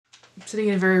sitting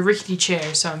in a very rickety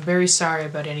chair, so I'm very sorry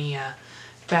about any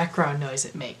background noise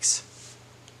it makes.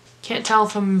 Can't tell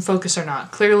if I'm in focus or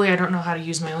not. Clearly I don't know how to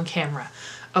use my own camera.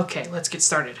 Okay, let's get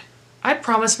started. I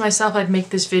promised myself I'd make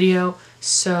this video,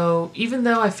 so even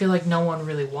though I feel like no one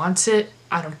really wants it,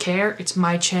 I don't care. It's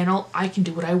my channel. I can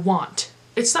do what I want.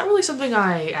 It's not really something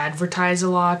I advertise a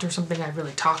lot or something I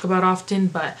really talk about often,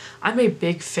 but I'm a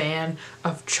big fan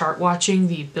of chart watching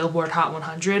the Billboard Hot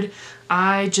 100.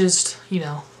 I just,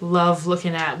 love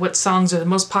looking at what songs are the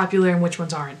most popular and which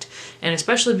ones aren't. And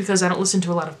especially because I don't listen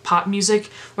to a lot of pop music,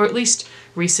 or at least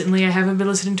recently I haven't been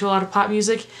listening to a lot of pop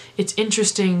music, it's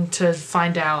interesting to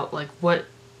find out what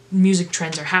music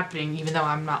trends are happening, even though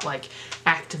I'm not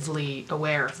actively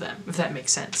aware of them, if that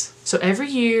makes sense. So every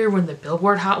year when the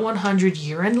Billboard Hot 100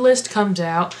 year-end list comes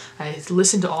out, I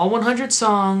listen to all 100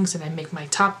 songs and I make my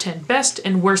top 10 best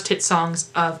and worst hit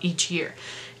songs of each year.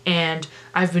 And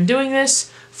I've been doing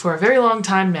this for a very long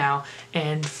time now,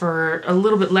 and for a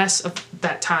little bit less of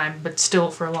that time, but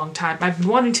still for a long time, I've been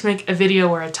wanting to make a video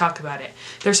where I talk about it.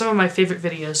 They're some of my favorite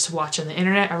videos to watch on the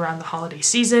internet around the holiday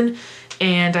season,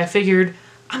 and I figured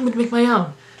I'm gonna make my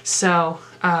own. So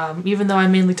even though I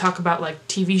mainly talk about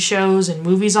TV shows and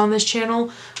movies on this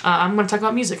channel, I'm gonna talk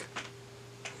about music,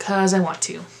 cause I want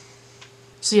to.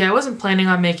 So yeah, I wasn't planning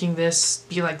on making this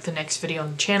be the next video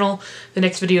on the channel. The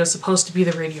next video is supposed to be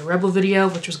the Radio Rebel video,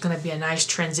 which was gonna be a nice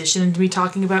transition into me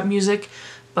talking about music,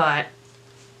 but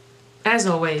as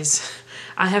always,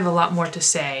 I have a lot more to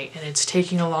say and it's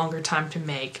taking a longer time to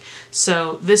make,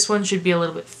 so this one should be a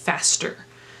little bit faster.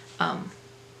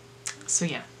 So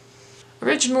yeah.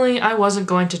 Originally, I wasn't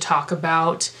going to talk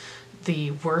about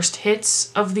the worst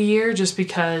hits of the year just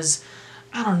because,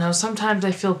 I don't know, sometimes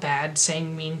I feel bad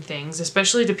saying mean things,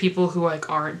 especially to people who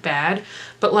aren't bad,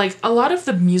 but a lot of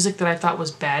the music that I thought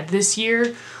was bad this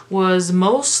year was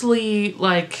mostly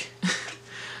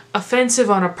offensive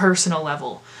on a personal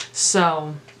level.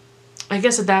 So I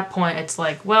guess at that point it's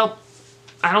well,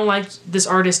 I don't like this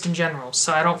artist in general,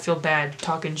 so I don't feel bad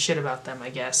talking shit about them, I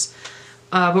guess.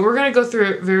 But we're gonna go through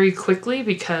it very quickly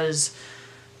because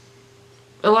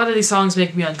a lot of these songs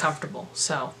make me uncomfortable.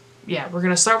 So yeah, we're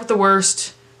gonna start with the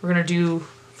worst. We're gonna do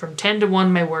from 10 to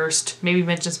 1 my worst, maybe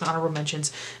mention some honorable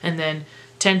mentions, and then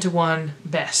 10 to 1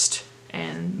 best,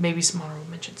 and maybe some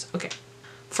honorable mentions. Okay.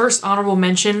 First honorable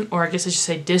mention, or I guess I should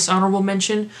say dishonorable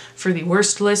mention, for the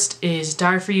worst list is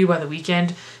Die For You by The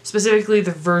Weeknd, specifically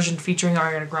the version featuring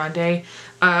Ariana Grande.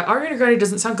 Ariana Grande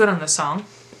doesn't sound good on this song.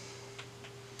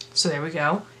 So there we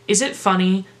go. Is it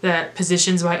funny that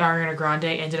Positions by Ariana Grande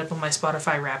ended up on my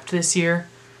Spotify Wrapped this year?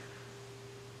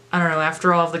 I don't know,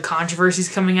 after all of the controversies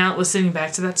coming out, listening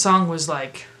back to that song was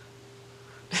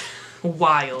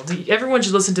wild. Everyone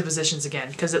should listen to Positions again,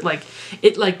 because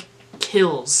it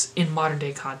kills in modern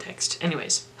day context.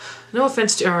 Anyways, no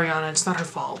offense to Ariana, it's not her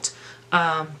fault.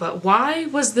 But why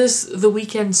was this The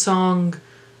Weeknd song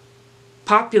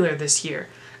popular this year?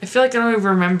 I feel like I don't even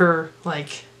remember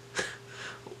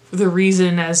the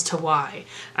reason as to why.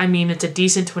 I mean, it's a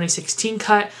decent 2016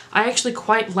 cut. I actually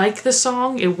quite like the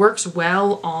song. It works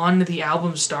well on the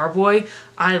album Starboy.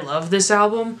 I love this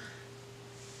album.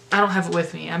 I don't have it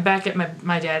with me. I'm back at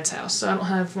my dad's house, so I don't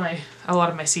have a lot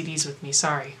of my CDs with me,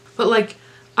 sorry. But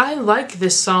I like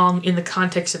this song in the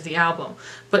context of the album,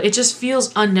 but it just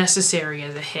feels unnecessary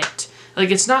as a hit.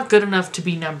 It's not good enough to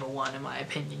be number 1 in my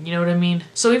opinion, you know what I mean?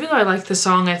 So even though I like the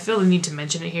song, I feel the need to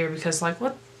mention it here because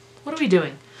what are we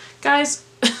doing? Guys,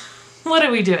 what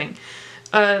are we doing?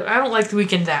 I don't like The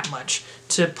Weeknd that much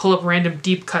to pull up random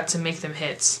deep cuts and make them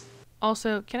hits.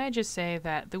 Also, can I just say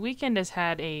that The Weeknd has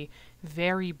had a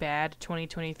very bad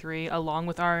 2023 along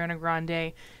with Ariana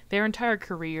Grande. Their entire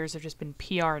careers have just been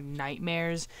PR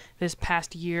nightmares this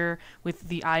past year with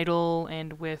The Idol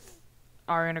and with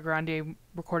Ariana Grande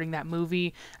recording that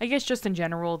movie. I guess just in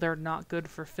general, they're not good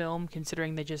for film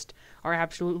considering they just are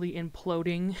absolutely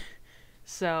imploding.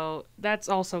 So that's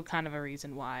also kind of a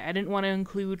reason why. I didn't want to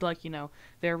include,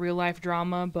 their real-life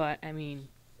drama, but, I mean,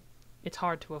 it's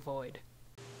hard to avoid.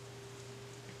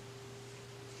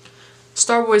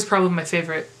 Starboy is probably my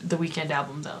favorite The Weeknd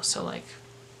album, though, so,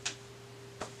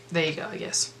 there you go, I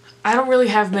guess. I don't really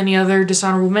have many other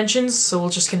dishonorable mentions, so we'll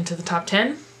just get into the top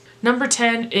 10. Number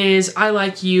 10 is I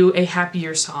Like You, A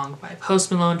Happier Song by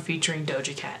Post Malone featuring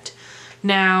Doja Cat.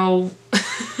 Now...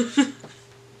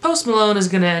 Post Malone is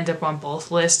going to end up on both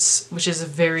lists, which is a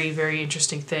very, very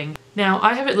interesting thing. Now,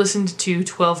 I haven't listened to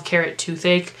 12 Karat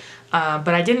Toothache, but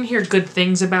I didn't hear good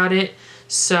things about it,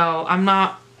 so I'm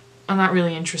not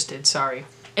really interested, sorry.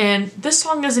 And this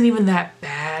song isn't even that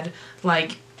bad.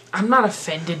 I'm not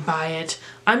offended by it.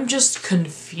 I'm just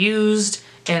confused,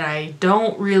 and I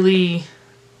don't really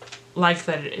like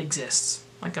that it exists.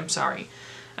 Like, I'm sorry.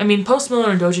 I mean, Post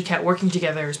Malone and Doja Cat working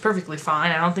together is perfectly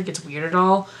fine. I don't think it's weird at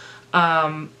all.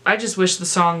 I just wish the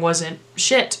song wasn't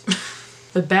shit.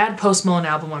 The Bad Post Malone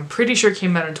album, I'm pretty sure,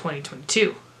 came out in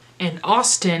 2022. And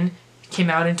Austin came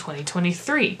out in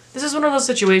 2023. This is one of those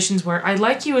situations where I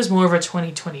Like You is more of a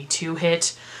 2022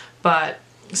 hit, but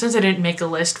since I didn't make a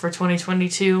list for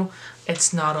 2022,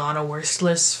 it's not on a worst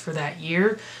list for that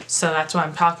year, so that's why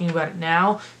I'm talking about it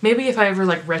now. Maybe if I ever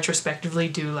like retrospectively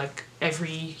do like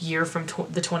every year from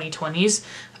the 2020s,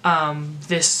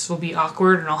 this will be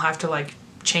awkward and I'll have to like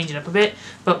change it up a bit,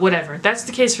 but whatever. That's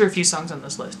the case for a few songs on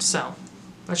this list, so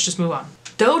let's just move on.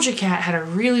 Doja Cat had a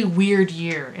really weird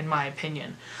year, in my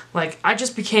opinion. Like, I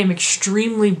just became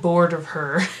extremely bored of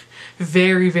her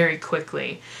very, very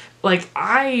quickly. Like,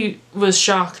 I was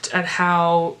shocked at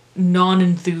how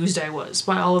non-enthused I was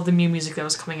by all of the new music that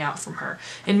was coming out from her.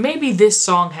 And maybe this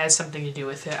song has something to do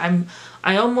with it. I'm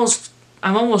almost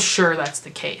sure that's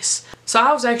the case. So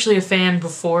I was actually a fan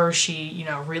before she, you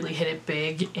know, really hit it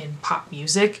big in pop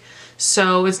music.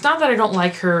 So it's not that I don't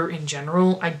like her in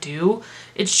general, I do.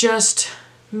 It's just,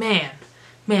 man,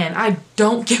 I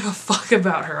don't give a fuck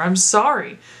about her. I'm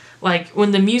sorry. Like,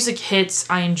 when the music hits,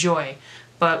 I enjoy.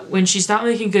 But when she's not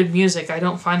making good music, I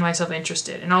don't find myself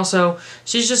interested. And also,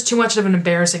 she's just too much of an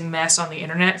embarrassing mess on the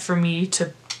internet for me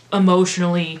to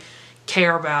emotionally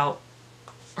care about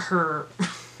her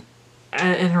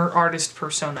and her artist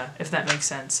persona, if that makes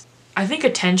sense. I think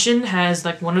Attention has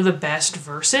like one of the best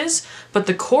verses, but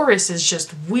the chorus is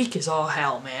just weak as all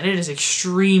hell, man. It is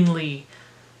extremely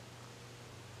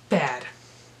bad.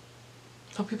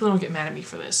 I hope people don't get mad at me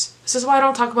for this. This is why I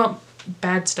don't talk about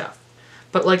bad stuff.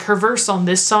 But like her verse on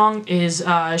this song is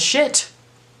shit.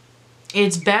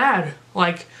 It's bad.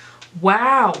 Like,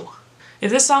 wow.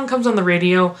 If this song comes on the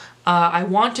radio, I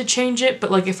want to change it,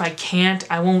 but like if I can't,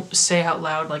 I won't say out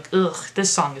loud like, ugh, this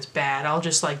song is bad. I'll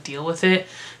just like deal with it.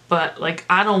 But like,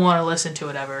 I don't want to listen to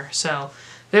it ever. So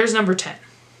there's number 10.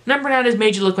 Number 9 is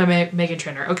Made You Look by Meghan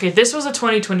Trainor. Okay, this was a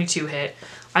 2022 hit.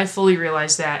 I fully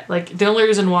realize that. Like, the only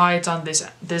reason why it's on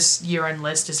this year-end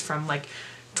list is from like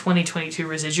 2022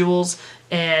 residuals,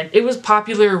 and it was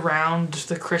popular around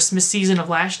the Christmas season of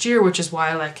last year, which is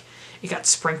why like it got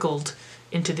sprinkled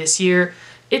into this year.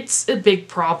 It's a big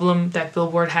problem that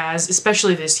Billboard has,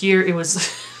 especially this year. It was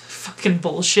fucking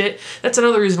bullshit. That's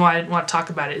another reason why I didn't want to talk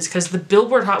about it, is because the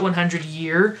Billboard Hot 100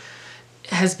 year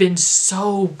has been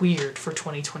so weird for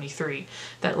 2023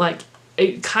 that like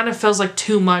it kind of feels like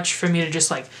too much for me to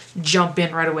just like jump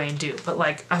in right away and do. But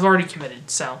like, I've already committed,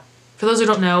 so. For those who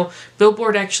don't know,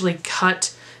 Billboard actually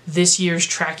cut this year's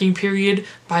tracking period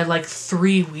by like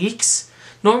 3 weeks.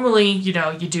 Normally, you know,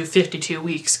 you do 52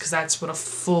 weeks because that's what a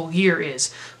full year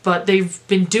is. But they've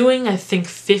been doing, I think,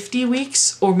 50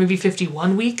 weeks or maybe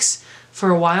 51 weeks for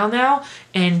a while now.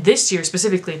 And this year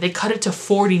specifically, they cut it to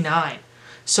 49.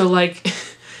 So like,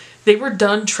 they were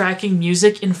done tracking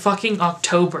music in fucking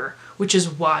October, which is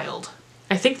wild.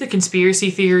 I think the conspiracy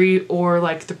theory, or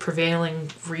like the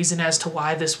prevailing reason as to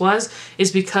why this was, is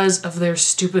because of their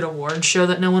stupid award show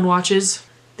that no one watches.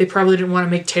 They probably didn't want to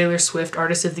make Taylor Swift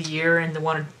Artist of the Year, and they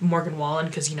wanted Morgan Wallen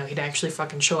because, you know, he'd actually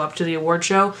fucking show up to the award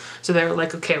show. So they were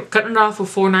like, okay, we're cutting it off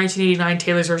before 1989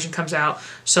 Taylor's version comes out,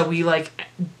 so we like,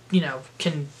 you know,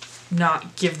 can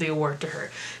not give the award to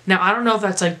her. Now, I don't know if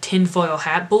that's like tinfoil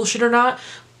hat bullshit or not,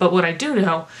 but what I do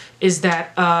know is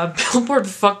that Billboard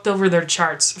fucked over their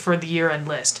charts for the year-end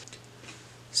list.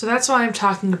 So that's why I'm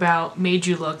talking about Made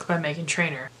You Look by Meghan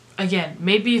Trainor. Again,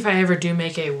 maybe if I ever do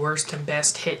make a worst and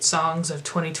best hit songs of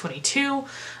 2022,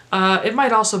 it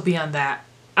might also be on that.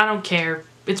 I don't care.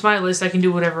 It's my list. I can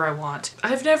do whatever I want.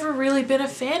 I've never really been a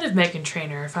fan of Meghan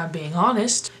Trainor, if I'm being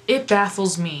honest. It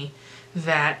baffles me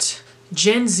that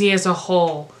Gen Z as a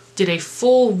whole did a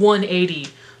full 180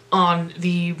 on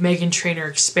the Meghan Trainor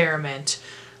experiment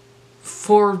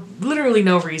for literally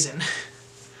no reason.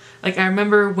 Like, I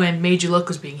remember when Made You Look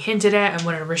was being hinted at and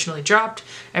when it originally dropped,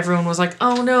 everyone was like,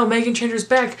 oh no, Meghan Trainor's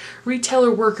back,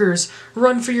 retailer workers,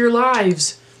 run for your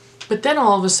lives. But then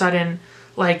all of a sudden,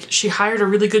 like, she hired a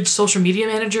really good social media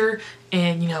manager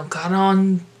and, you know, got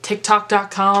on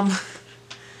TikTok.com,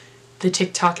 the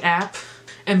TikTok app.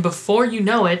 And before you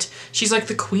know it, she's like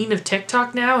the queen of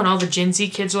TikTok now, and all the Gen Z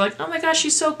kids are like, oh my gosh,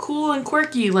 she's so cool and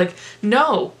quirky. Like,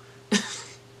 no.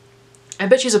 I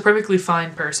bet she's a perfectly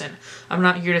fine person. I'm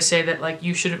not here to say that, like,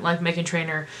 you shouldn't like Meghan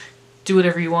Trainor, do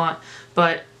whatever you want,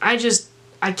 but I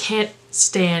can't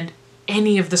stand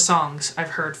any of the songs I've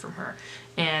heard from her.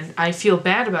 And I feel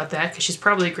bad about that because she's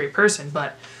probably a great person,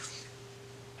 but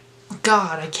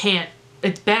God, I can't.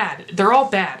 It's bad. They're all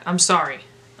bad. I'm sorry.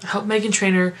 I hope Meghan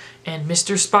Trainor and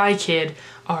Mr. Spy Kid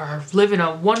are living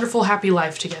a wonderful, happy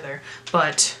life together,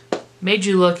 but Made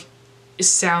You Look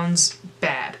sounds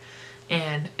bad.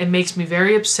 And it makes me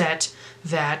very upset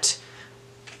that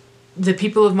the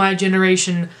people of my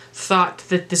generation thought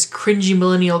that this cringy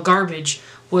millennial garbage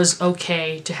was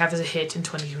okay to have as a hit in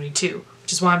 2022,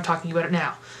 which is why I'm talking about it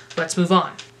now. Let's move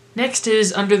on. Next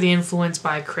is Under the Influence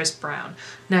by Chris Brown.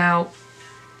 Now,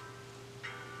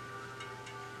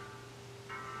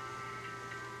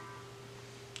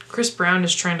 Chris Brown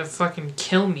is trying to fucking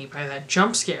kill me by that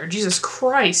jump scare. Jesus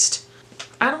Christ.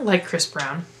 I don't like Chris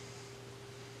Brown.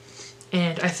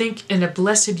 And I think in a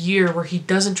blessed year where he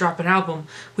doesn't drop an album,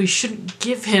 we shouldn't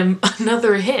give him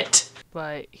another hit.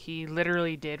 But he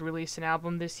literally did release an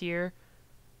album this year.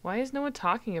 Why is no one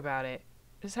talking about it?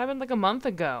 This happened like a month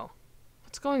ago.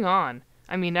 What's going on?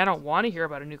 I mean, I don't want to hear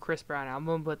about a new Chris Brown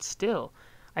album, but still.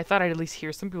 I thought I'd at least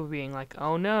hear some people being like,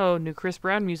 oh no, new Chris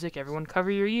Brown music, everyone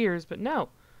cover your ears. But no,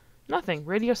 nothing.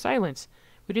 Radio silence.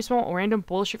 We just want random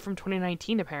bullshit from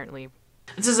 2019, apparently.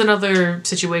 This is another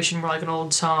situation where like an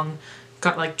old song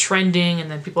got like trending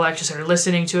and then people actually started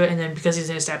listening to it, and then because he's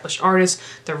an established artist,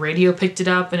 the radio picked it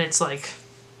up, and it's like,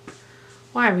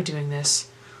 why are we doing this?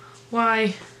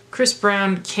 Why? Chris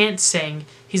Brown can't sing.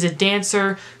 He's a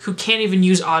dancer who can't even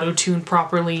use auto-tune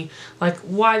properly. Like,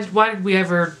 why did we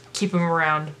ever keep him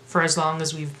around for as long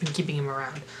as we've been keeping him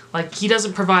around? Like, he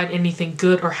doesn't provide anything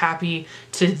good or happy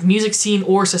to the music scene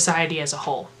or society as a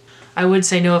whole. I would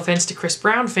say no offense to Chris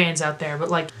Brown fans out there, but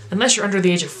like, unless you're under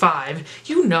the age of 5,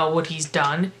 you know what he's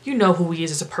done. You know who he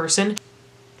is as a person.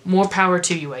 More power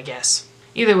to you, I guess.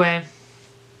 Either way,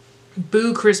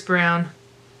 boo Chris Brown.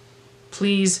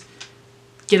 Please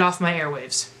get off my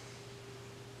airwaves.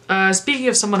 Speaking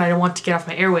of someone I don't want to get off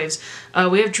my airwaves,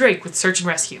 we have Drake with Search and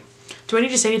Rescue. Do I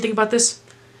need to say anything about this?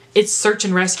 It's Search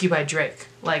and Rescue by Drake.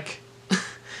 Like,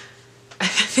 I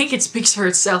think it speaks for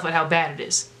itself at how bad it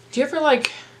is. Do you ever,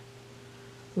 like,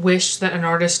 wish that an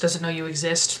artist doesn't know you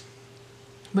exist?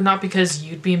 But not because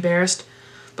you'd be embarrassed,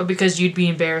 but because you'd be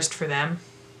embarrassed for them?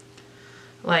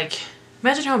 Like,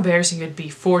 imagine how embarrassing it would be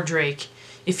for Drake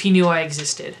if he knew I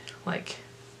existed. Like,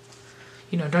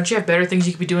 you know, don't you have better things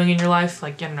you could be doing in your life?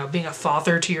 Like, I don't know, being a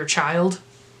father to your child?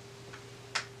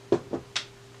 I'm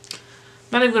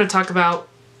not even going to talk about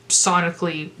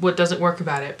sonically what doesn't work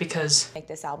about it, because make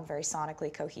this album very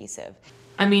sonically cohesive.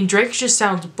 I mean, Drake just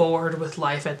sounds bored with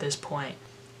life at this point.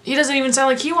 He doesn't even sound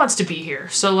like he wants to be here.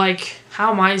 So, like,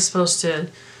 how am I supposed to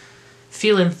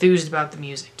feel enthused about the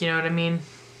music? You know what I mean?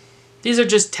 These are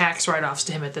just tax write-offs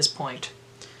to him at this point.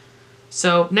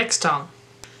 So, next song.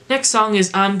 Next song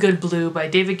is I'm Good Blue by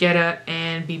David Guetta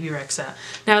and BB Rexha.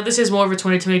 Now, this is more of a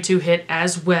 2022 hit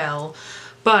as well,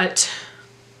 but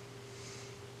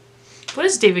what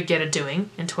is David Guetta doing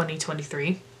in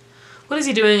 2023? What is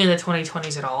he doing in the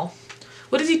 2020s at all?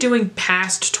 What is he doing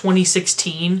past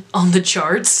 2016 on the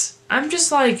charts? I'm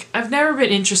just like, I've never been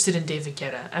interested in David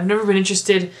Guetta. I've never been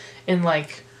interested in,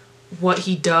 like, what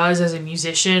he does as a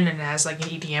musician and as, like, an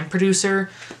EDM producer.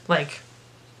 Like,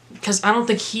 because I don't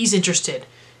think he's interested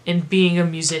in being a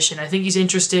musician. I think he's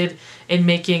interested in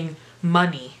making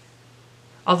money.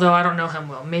 Although I don't know him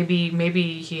well.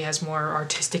 Maybe he has more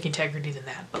artistic integrity than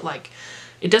that. But, like,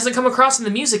 it doesn't come across in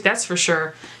the music, that's for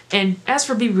sure. And as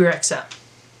for BB Rexha,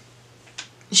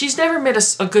 she's never made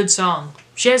a good song.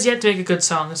 She has yet to make a good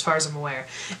song, as far as I'm aware.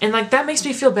 And, like, that makes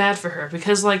me feel bad for her,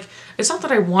 because, like, it's not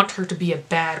that I want her to be a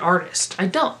bad artist. I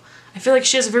don't. I feel like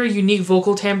she has a very unique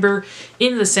vocal timbre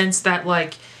in the sense that,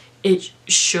 like, it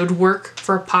should work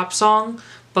for a pop song,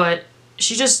 but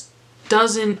she just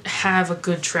doesn't have a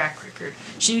good track record.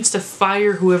 She needs to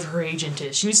fire whoever her agent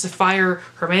is. She needs to fire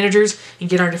her managers and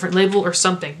get on a different label or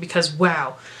something, because,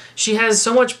 wow, she has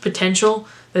so much potential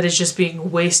that is just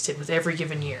being wasted with every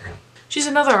given year. She's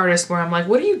another artist where I'm like,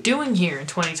 what are you doing here in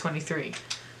 2023?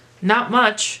 Not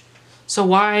much. So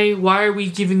why are we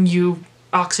giving you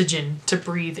oxygen to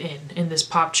breathe in this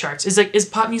pop charts? Is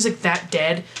pop music that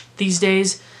dead these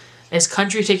days? Is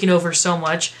country taking over so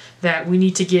much that we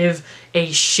need to give a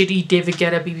shitty David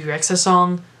Guetta BB Rexha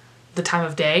song the time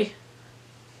of day?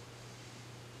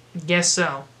 Guess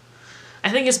so. I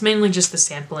think it's mainly just the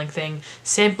sampling thing.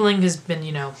 Sampling has been,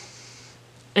 you know,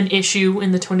 an issue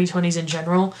in the 2020s in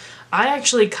general. I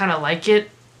actually kind of like it.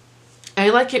 I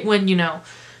like it when, you know,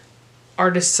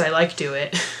 artists I like do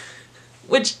it.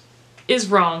 Which is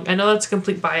wrong. I know that's a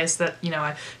complete bias that, you know,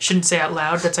 I shouldn't say out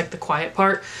loud. That's like the quiet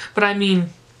part. But I mean,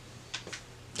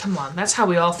 come on, that's how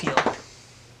we all feel.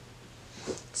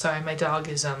 Sorry, my dog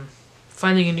is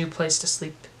finding a new place to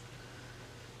sleep.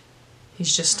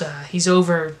 He's just, he's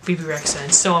over BB Rexha,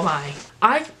 and so am I.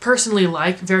 I personally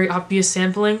like very obvious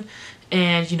sampling,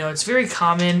 And, you know, it's very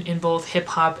common in both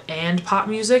hip-hop and pop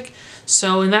music.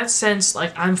 So in that sense,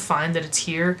 like, I'm fine that it's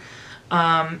here.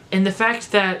 And the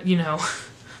fact that, you know,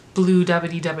 Blue Dabba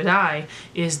Dabba Die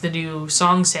is the new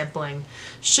song sampling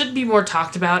should be more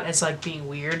talked about as, like, being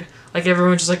weird. Like,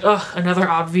 everyone's just like, ugh, another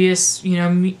obvious, you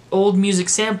know, old music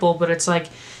sample, but it's like,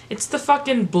 it's the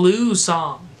fucking Blue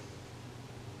song.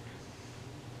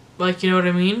 Like, you know what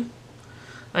I mean?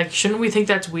 Like, shouldn't we think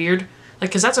that's weird? Like,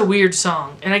 because that's a weird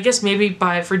song. And I guess maybe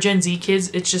for Gen Z kids,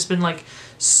 it's just been, like,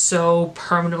 so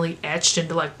permanently etched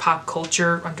into, like, pop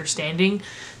culture understanding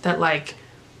that, like,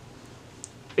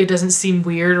 it doesn't seem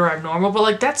weird or abnormal. But,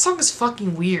 like, that song is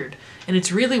fucking weird. And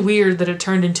it's really weird that it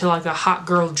turned into, like, a hot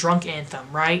girl drunk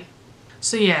anthem, right?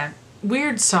 So, yeah,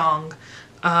 weird song.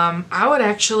 I would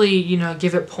actually, you know,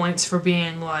 give it points for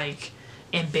being, like,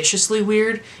 ambitiously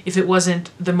weird if it wasn't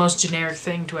the most generic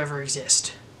thing to ever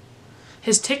exist.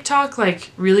 Has TikTok,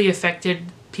 like, really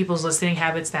affected people's listening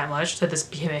habits that much that this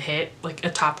became a hit, like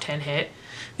a top 10 hit?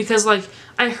 Because, like,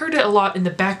 I heard it a lot in the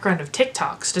background of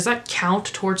TikToks. Does that count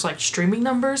towards, like, streaming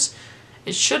numbers?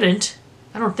 It shouldn't.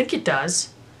 I don't think it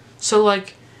does. So,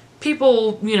 like,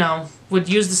 people, you know, would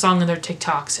use the song in their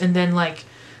TikToks and then, like,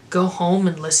 go home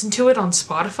and listen to it on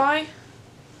Spotify?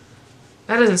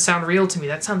 That doesn't sound real to me.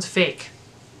 That sounds fake.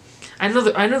 I know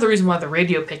the reason why the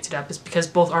radio picked it up is because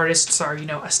both artists are, you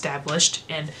know, established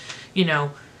and, you know,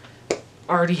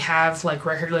 already have, like,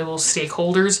 record label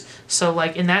stakeholders. So,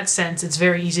 like, in that sense, it's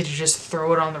very easy to just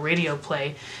throw it on the radio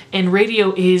play. And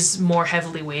radio is more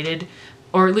heavily weighted,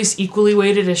 or at least equally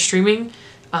weighted as streaming,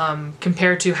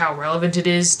 compared to how relevant it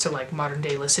is to, like, modern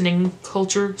day listening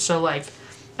culture. So, like,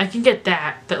 I can get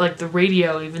that, like, the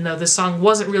radio, even though this song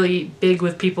wasn't really big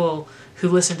with people who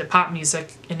listen to pop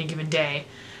music any given day,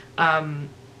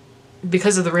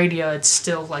 because of the radio, it's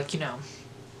still, like, you know,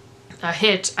 a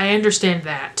hit. I understand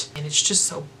that. And it's just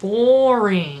so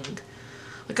boring.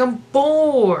 Like, I'm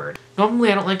bored.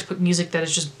 Normally, I don't like to put music that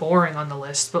is just boring on the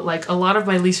list, but, like, a lot of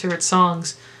my least favorite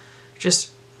songs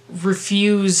just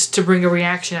refuse to bring a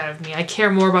reaction out of me. I care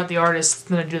more about the artist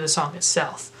than I do the song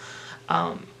itself.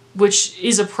 Which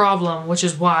is a problem, which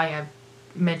is why I'm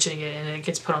mentioning it and it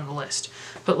gets put on the list.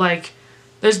 But, like,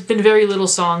 there's been very little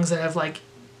songs that have, like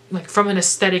from an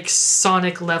aesthetic,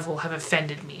 sonic level, have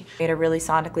offended me. Made a really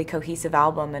sonically cohesive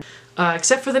album. And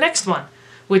except for the next one,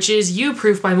 which is You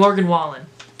Proof by Morgan Wallen.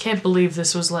 Can't believe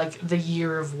this was, like, the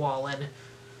year of Wallen.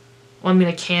 Well, I mean,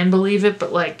 I can believe it,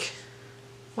 but, like,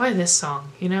 why this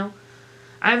song, you know?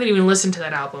 I haven't even listened to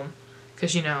that album,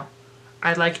 because, you know,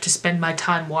 I like to spend my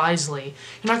time wisely.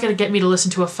 You're not gonna get me to listen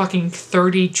to a fucking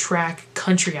 30-track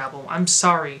country album. I'm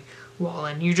sorry,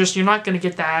 Wallen. You're not gonna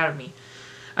get that out of me.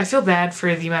 I feel bad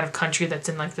for the amount of country that's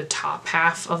in, like, the top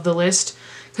half of the list,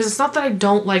 because it's not that I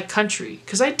don't like country,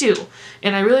 because I do.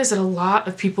 And I realize that a lot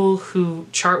of people who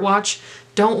chart watch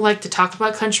don't like to talk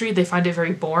about country. They find it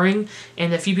very boring,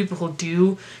 and the few people who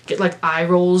do get, like, eye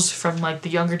rolls from, like, the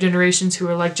younger generations who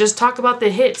are like, just talk about the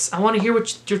hits. I want to hear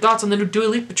your thoughts on the new Dua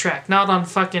Lipa track, not on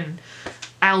fucking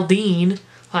Aldine.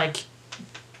 Like,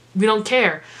 we don't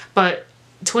care. But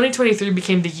 2023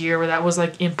 became the year where that was,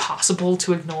 like, impossible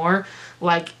to ignore.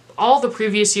 Like, all the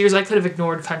previous years, I could have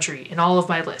ignored country in all of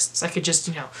my lists. I could just,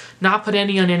 you know, not put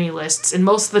any on any lists, and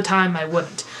most of the time I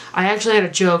wouldn't. I actually had a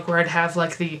joke where I'd have,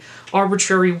 like, the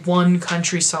arbitrary one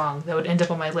country song that would end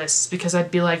up on my lists, because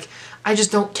I'd be like, I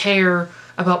just don't care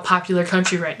about popular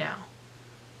country right now.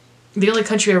 The only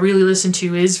country I really listen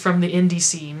to is from the indie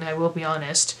scene, I will be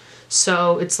honest.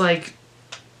 So it's like,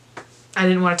 I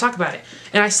didn't want to talk about it.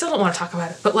 And I still don't want to talk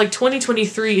about it. But, like,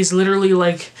 2023 is literally,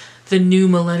 like, the new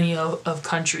millennia of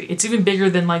country. It's even bigger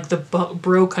than, like, the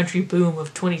bro country boom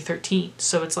of 2013.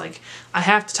 So it's like, I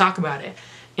have to talk about it.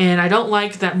 And I don't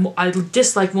like that, I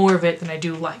dislike more of it than I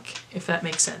do like, if that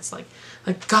makes sense. Like,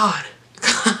 God,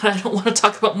 I don't want to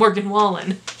talk about Morgan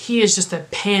Wallen. He is just a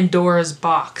Pandora's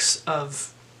box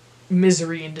of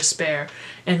misery and despair.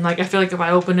 And, like, I feel like if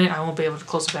I open it, I won't be able to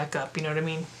close it back up, you know what I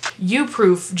mean? You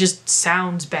Proof just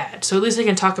sounds bad, so at least I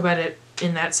can talk about it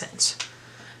in that sense.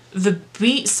 The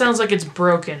beat sounds like it's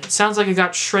broken. It sounds like it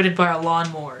got shredded by a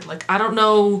lawnmower. Like, I don't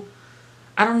know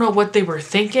what they were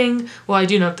thinking. Well, I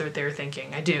do know what they were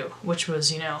thinking. I do. Which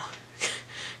was, you know,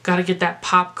 gotta get that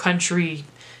pop country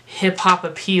hip-hop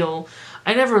appeal.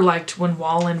 I never liked when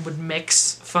Wallen would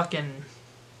mix fucking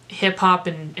hip-hop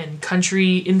and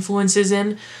country influences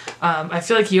in. I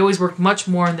feel like he always worked much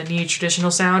more on the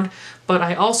neo-traditional sound, but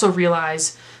I also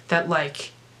realize that,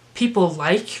 like, people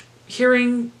like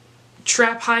hearing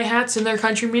trap hi-hats in their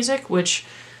country music, which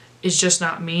is just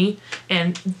not me.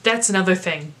 And that's another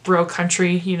thing, bro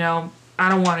country, you know, I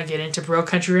don't want to get into bro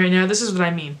country right now. This is what I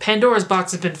mean. Pandora's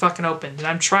box has been fucking opened, and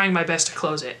I'm trying my best to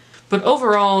close it. But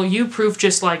overall, You Proof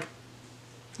just, like,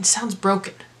 it sounds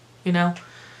broken, you know?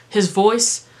 His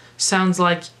voice sounds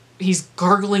like he's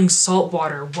gargling salt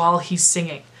water while he's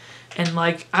singing. And,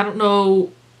 like, I don't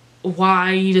know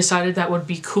why he decided that would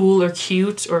be cool or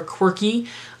cute or quirky,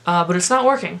 but it's not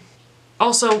working.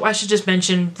 Also, I should just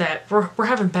mention that we're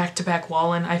having back-to-back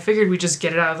Wallen. I figured we'd just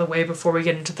get it out of the way before we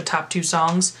get into the top 2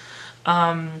 songs.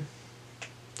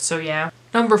 So yeah.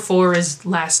 Number 4 is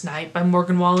Last Night by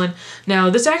Morgan Wallen. Now,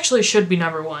 this actually should be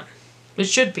number 1. It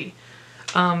should be.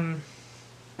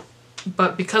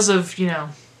 But because of, you know,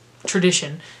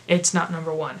 tradition, it's not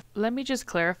number 1. Let me just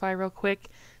clarify real quick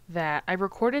that I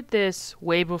recorded this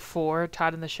way before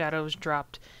Todd in the Shadows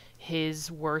dropped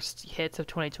his worst hits of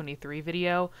 2023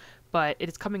 video, but it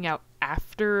is coming out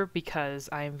after because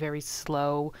I am very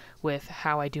slow with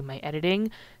how I do my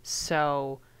editing,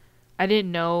 so I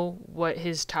didn't know what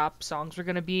his top songs were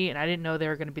going to be, and I didn't know they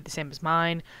were going to be the same as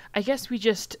mine. I guess we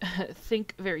just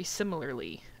think very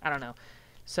similarly. I don't know.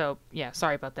 So, yeah,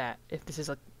 sorry about that, if this is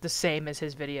like the same as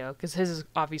his video, because his is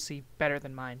obviously better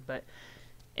than mine, but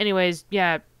anyways,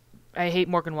 yeah, I hate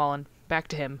Morgan Wallen. Back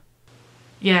to him.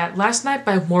 Yeah, Last Night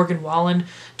by Morgan Wallen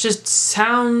just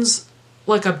sounds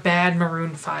like a bad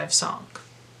Maroon 5 song.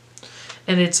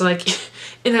 And it's like,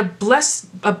 in a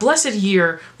blessed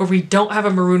year where we don't have a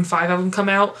Maroon 5 album come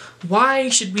out, why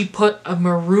should we put a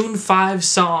Maroon 5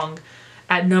 song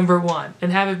at number 1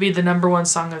 and have it be the number 1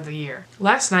 song of the year?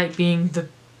 Last Night being the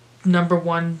number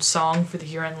 1 song for the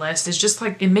year-end list is just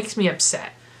like, it makes me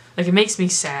upset. Like, it makes me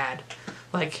sad.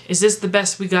 Like, is this the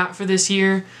best we got for this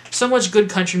year? So much good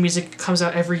country music comes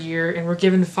out every year, and we're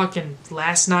giving fucking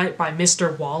Last Night by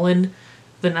Mr. Wallen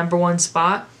the number 1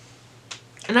 spot.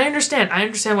 And I understand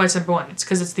why it's number 1. It's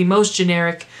because it's the most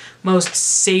generic, most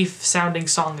safe-sounding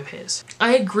song of his.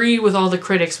 I agree with all the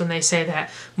critics when they say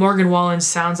that Morgan Wallen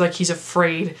sounds like he's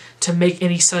afraid to make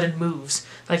any sudden moves.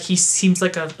 Like he seems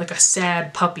like a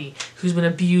sad puppy who's been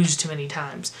abused too many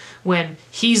times, when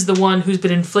he's the one who's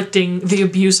been inflicting the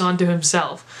abuse onto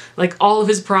himself. Like, all of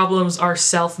his problems are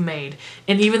self-made,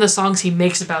 and even the songs he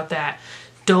makes about that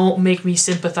don't make me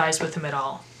sympathize with him at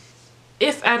all.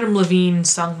 If Adam Levine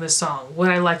sung this song, would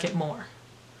I like it more?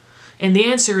 And the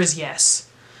answer is yes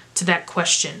to that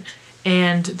question.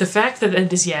 And the fact that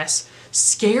it is yes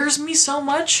scares me so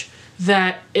much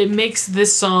that it makes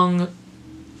this song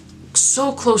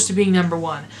so close to being number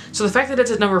 1. So the fact that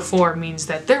it's at number 4 means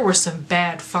that there were some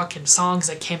bad fucking songs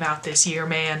that came out this year,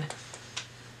 man.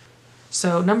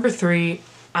 So number 3,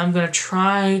 I'm gonna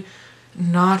try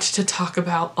not to talk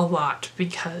about a lot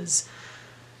because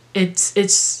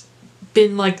it's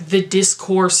been like the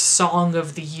discourse song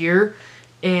of the year,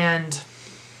 and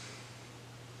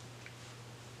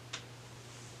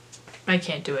I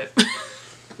can't do it.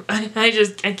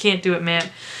 I can't do it, man.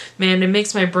 Man, it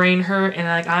makes my brain hurt, and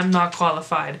like, I'm not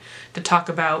qualified to talk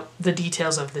about the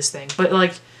details of this thing. But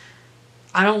like,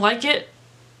 I don't like it,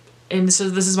 and this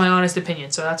is my honest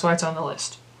opinion, so that's why it's on the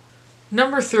list.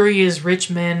 Number 3 is Rich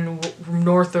Men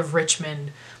North of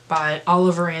Richmond by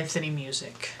Oliver Anthony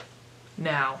Music.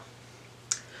 Now,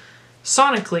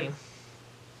 sonically,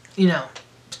 you know,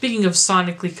 speaking of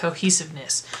sonically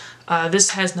cohesiveness,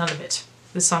 this has none of it.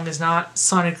 This song is not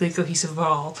sonically cohesive at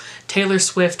all. Taylor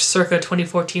Swift circa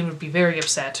 2014 would be very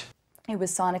upset. It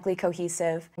was sonically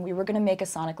cohesive. We were going to make a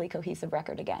sonically cohesive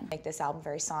record again. Make this album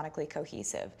very sonically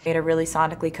cohesive. Made a really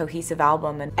sonically cohesive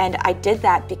album. And I did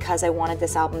that because I wanted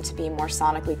this album to be more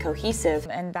sonically cohesive.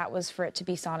 And that was for it to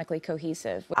be sonically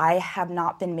cohesive. I have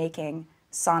not been making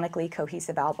sonically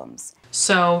cohesive albums.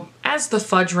 So, as the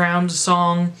Fudge Round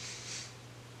song,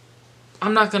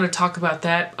 I'm not going to talk about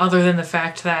that other than the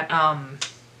fact that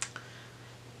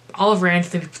Oliver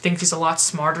Anthony thinks he's a lot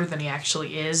smarter than he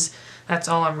actually is. That's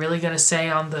all I'm really going to say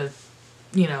on the,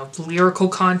 you know, lyrical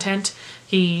content.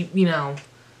 He, you know,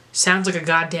 sounds like a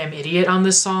goddamn idiot on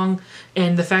this song,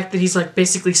 and the fact that he's like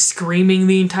basically screaming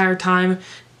the entire time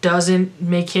doesn't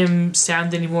make him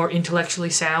sound any more intellectually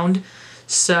sound.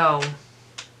 So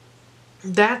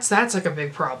that's like a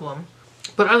big problem.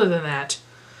 But other than that,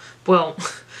 well,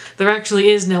 there actually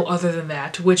is no other than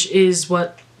that, which is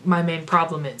what my main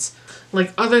problem is.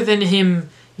 Like, other than him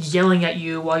yelling at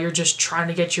you while you're just trying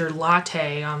to get your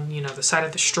latte on, you know, the side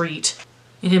of the street,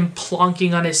 and him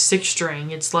plonking on his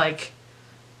 6-string, it's like,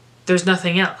 there's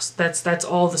nothing else. That's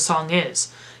all the song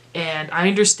is. And I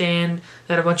understand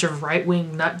that a bunch of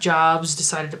right-wing nut jobs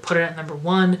decided to put it at number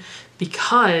 1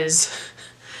 because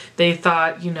they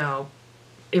thought, you know,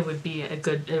 it would be a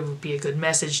good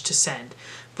message to send.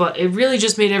 But it really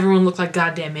just made everyone look like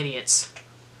goddamn idiots.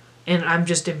 and I'm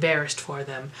just embarrassed for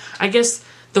them. I guess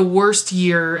the worst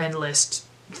year-end list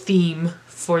theme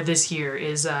for this year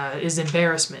is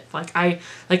embarrassment. Like I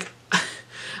like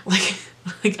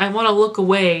I want to look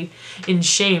away in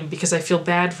shame because I feel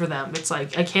bad for them. It's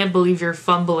like, I can't believe you're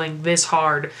fumbling this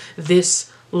hard,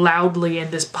 this loudly, and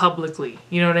this publicly.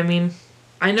 You know what I mean?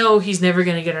 I know he's never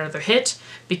going to get another hit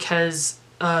because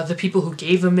the people who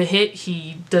gave him a hit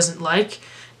he doesn't like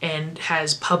and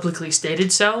has publicly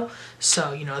stated so.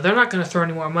 So, you know, they're not going to throw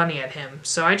any more money at him.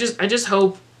 So I just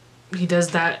hope he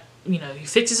does that. You know, he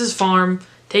fixes his farm,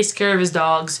 takes care of his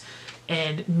dogs,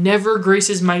 and never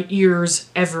graces my ears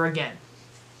ever again.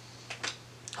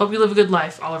 Hope you live a good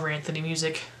life, Oliver Anthony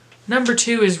Music. Number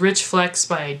 2 is Rich Flex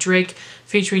by Drake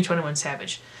featuring 21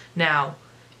 Savage. Now,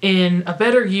 in a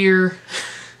better year,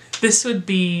 this would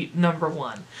be number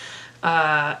 1.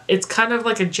 It's kind of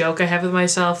like a joke I have with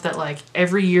myself that like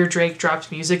every year Drake drops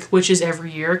music, which is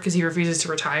every year because he refuses to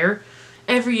retire.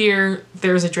 Every year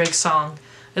there's a Drake song.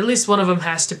 At least one of them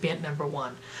has to be at number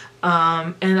 1.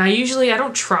 And I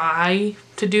don't try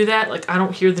to do that. Like, I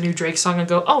don't hear the new Drake song and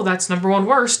go, oh, that's number 1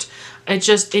 worst. It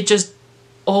just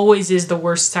always is the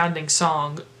worst sounding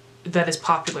song that is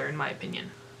popular in my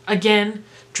opinion. Again,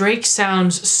 Drake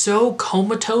sounds so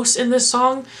comatose in this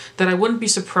song that I wouldn't be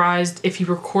surprised if he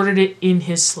recorded it in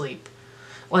his sleep.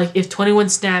 Like, if 21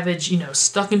 Savage, you know,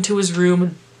 stuck into his room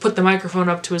and put the microphone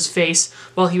up to his face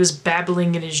while he was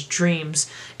babbling in his dreams,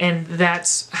 and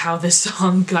that's how this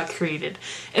song got created.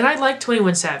 And I like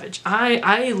 21 Savage.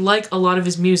 I like a lot of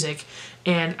his music,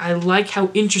 and I like how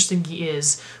interesting he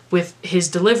is with his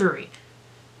delivery.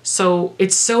 So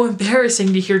it's so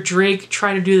embarrassing to hear Drake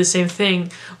try to do the same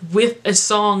thing with a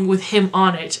song with him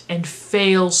on it and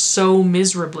fail so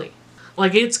miserably.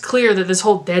 Like, it's clear that this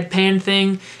whole deadpan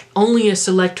thing, only a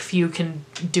select few can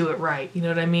do it right, you know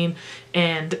what I mean?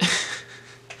 And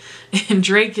and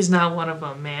Drake is not one of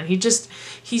them, man.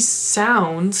 He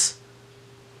sounds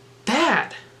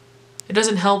bad. It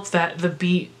doesn't help that the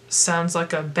beat sounds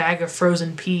like a bag of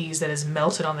frozen peas that is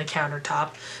melted on the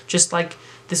countertop, just like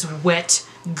this wet,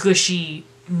 gushy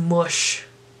mush.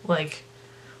 Like,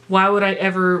 why would I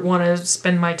ever want to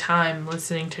spend my time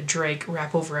listening to Drake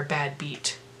rap over a bad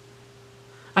beat?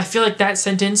 I feel like that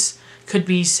sentence could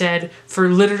be said for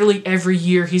literally every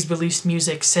year he's released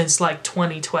music since like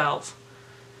 2012.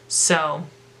 So,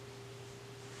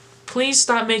 please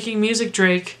stop making music,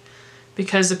 Drake,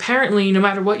 because apparently no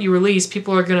matter what you release,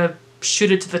 people are gonna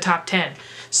shoot it to the top 10.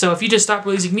 So if you just stop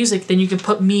releasing music, then you can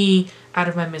put me out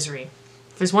of my misery.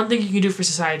 If there's one thing you can do for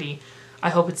society, I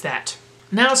hope it's that.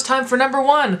 Now it's time for number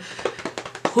 1.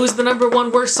 Who's the number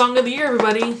 1 worst song of the year,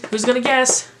 everybody? Who's gonna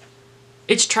guess?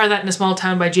 It's Try That in a Small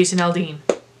Town by Jason Aldean.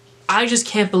 I just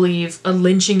can't believe a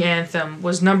lynching anthem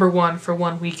was number 1 for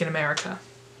 1 week in America.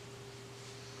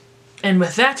 And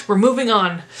with that, we're moving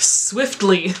on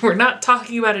swiftly. We're not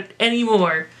talking about it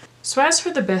anymore. So as for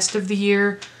the best of the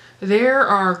year, there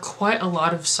are quite a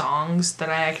lot of songs that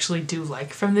I actually do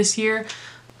like from this year.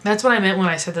 That's what I meant when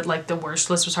I said that like the worst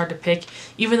list was hard to pick.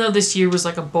 Even though this year was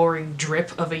like a boring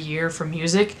drip of a year for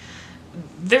music,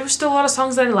 there were still a lot of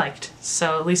songs that I liked,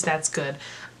 so at least that's good.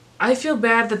 I feel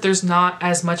bad that there's not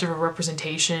as much of a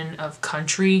representation of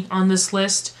country on this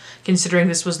list, considering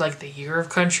this was like the year of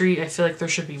country. I feel like there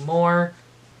should be more.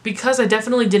 Because I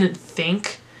definitely didn't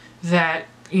think that,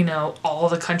 you know, all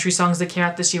the country songs that came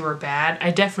out this year were bad. I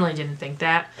definitely didn't think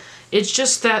that. It's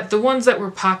just that the ones that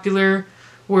were popular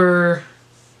were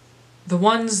the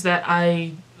ones that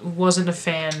I wasn't a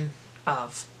fan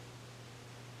of.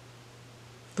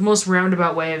 The most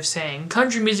roundabout way of saying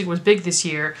country music was big this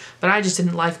year, but I just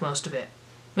didn't like most of it.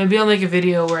 Maybe I'll make a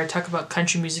video where I talk about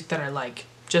country music that I like,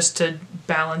 just to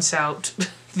balance out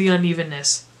the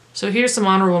unevenness. So here's some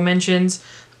honorable mentions.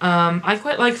 I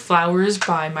quite like Flowers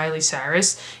by Miley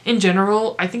Cyrus. In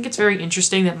general, I think it's very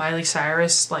interesting that Miley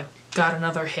Cyrus like got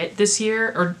another hit this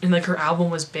year, and like her album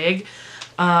was big.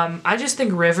 I just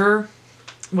think River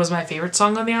was my favorite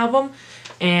song on the album,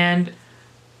 and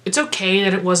it's okay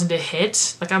that it wasn't a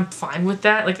hit. Like, I'm fine with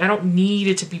that. Like, I don't need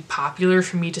it to be popular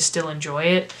for me to still enjoy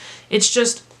it. It's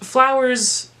just,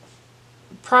 Flowers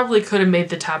probably could have made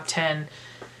the top 10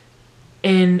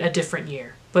 in a different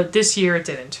year, but this year it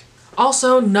didn't.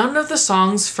 Also, none of the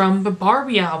songs from the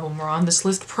Barbie album were on this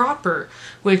list proper,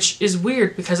 which is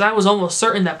weird because I was almost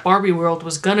certain that Barbie World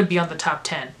was gonna be on the top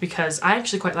 10 because I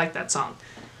actually quite like that song.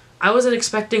 I wasn't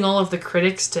expecting all of the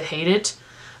critics to hate it,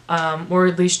 or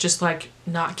at least just like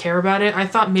not care about it. I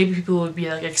thought maybe people would be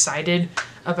like excited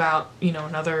about, you know,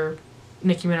 another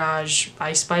Nicki Minaj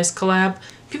Ice Spice collab.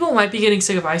 People might be getting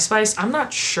sick of Ice Spice. I'm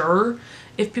not sure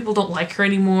if people don't like her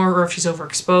anymore or if she's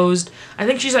overexposed. I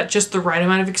think she's at just the right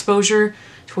amount of exposure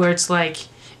to where it's like,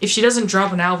 if she doesn't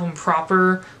drop an album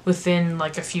proper within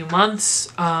like a few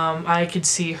months, I could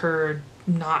see her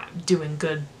not doing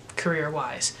good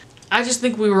career-wise. I just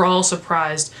think we were all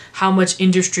surprised how much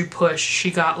industry push she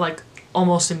got like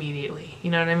almost immediately, you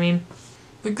know what I mean?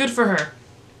 But good for her.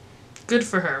 Good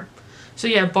for her. So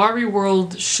yeah, Barbie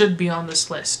World should be on this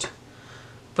list,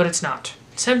 but it's not.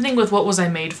 Same thing with What Was I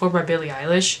Made For by Billie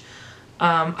Eilish.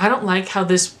 I don't like how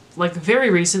this, like, very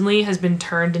recently has been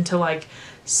turned into, like,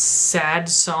 sad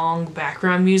song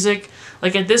background music.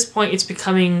 Like, at this point, it's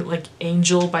becoming, like,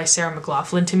 Angel by Sarah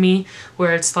McLachlan to me,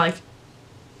 where it's, like,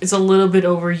 it's a little bit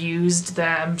overused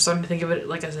that I'm starting to think of it,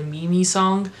 like, as a meme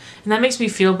song. And that makes me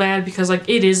feel bad because, like,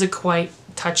 it is a quite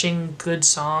touching, good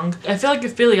song. I feel like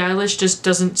if Billie Eilish just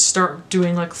doesn't start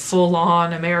doing, like,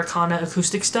 full-on Americana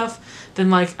acoustic stuff, then,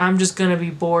 like, I'm just gonna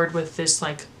be bored with this,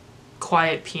 like,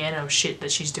 quiet piano shit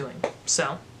that she's doing.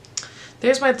 So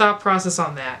there's my thought process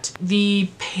on that. The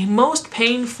most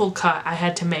painful cut I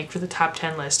had to make for the top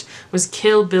 10 list was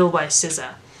Kill Bill by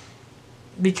SZA,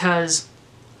 because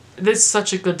this is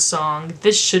such a good song.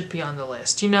 This should be on the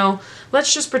list. You know,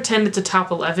 let's just pretend it's a top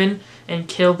 11 and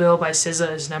Kill Bill by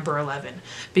SZA is number 11,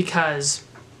 because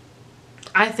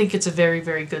I think it's a very,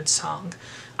 very good song.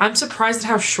 I'm surprised at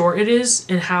how short it is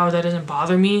and how that doesn't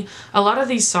bother me. A lot of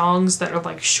these songs that are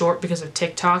like short because of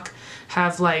TikTok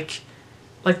have like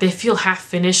they feel half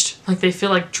finished, like they feel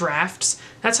like drafts.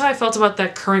 That's how I felt about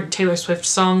that current Taylor Swift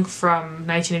song from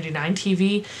 1989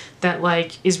 TV that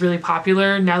like is really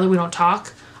popular, Now That We Don't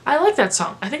Talk. I like that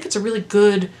song. I think it's a really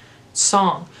good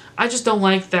song. I just don't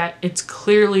like that it's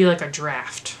clearly like a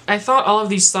draft. I thought all of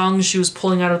these songs she was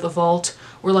pulling out of the vault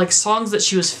were like songs that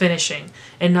she was finishing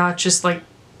and not just like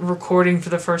recording for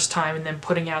the first time and then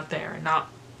putting out there and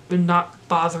not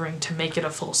bothering to make it a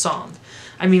full song.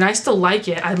 I mean, I still like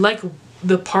it. I like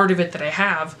the part of it that I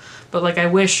have, but like I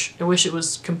wish it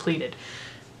was completed.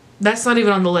 That's not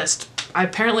even on the list.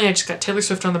 Apparently I just got Taylor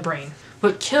Swift on the brain.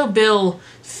 But Kill Bill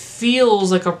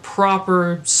feels like a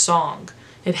proper song.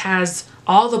 It has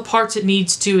all the parts it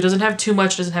needs to. It doesn't have too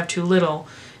much, it doesn't have too little,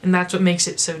 and that's what makes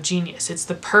it so genius. It's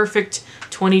the perfect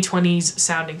 2020s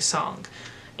sounding song.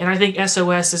 And I think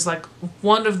SOS is like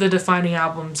one of the defining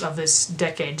albums of this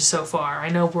decade so far. I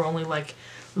know we're only like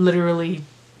literally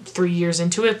 3 years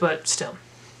into it, but still.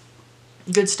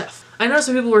 Good stuff. I know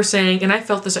some people were saying, and I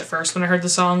felt this at first when I heard the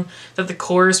song, that the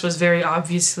chorus was very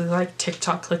obviously like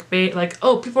TikTok clickbait. Like,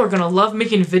 oh, people are gonna love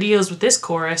making videos with this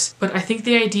chorus. But I think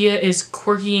the idea is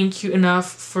quirky and cute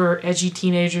enough for edgy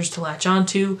teenagers to latch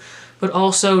onto, but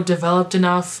also developed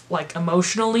enough, like,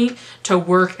 emotionally to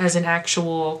work as an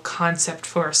actual concept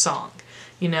for a song.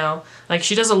 You know? Like,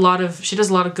 she does a lot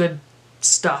of good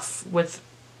stuff with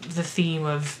the theme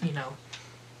of, you know,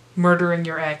 murdering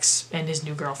your ex and his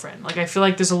new girlfriend. Like, I feel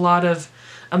like there's a lot of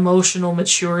emotional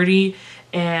maturity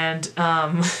and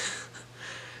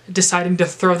deciding to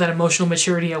throw that emotional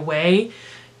maturity away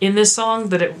in this song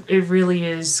that it really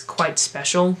is quite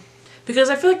special.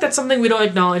 Because I feel like that's something we don't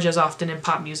acknowledge as often in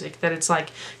pop music, that it's like,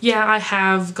 yeah, I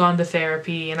have gone to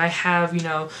therapy and I have, you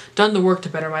know, done the work to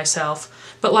better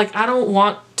myself, but like I don't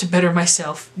want to better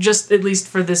myself, just at least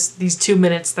for these 2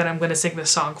 minutes that I'm going to sing this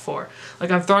song for.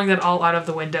 Like, I'm throwing that all out of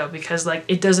the window because like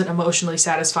it doesn't emotionally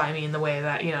satisfy me in the way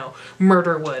that, you know,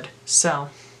 murder would. So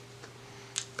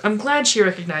I'm glad she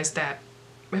recognized that.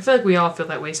 I feel like we all feel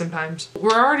that way sometimes.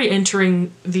 We're already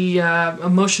entering the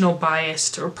emotional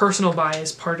biased or personal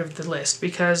bias part of the list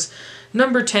because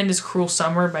number 10 is Cruel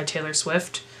Summer by Taylor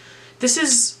Swift. This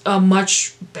is a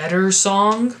much better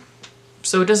song,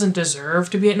 so it doesn't deserve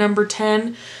to be at number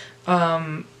 10.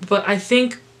 But I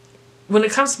think when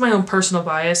it comes to my own personal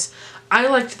bias, I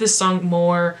liked this song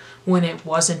more when it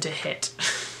wasn't a hit,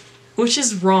 which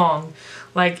is wrong.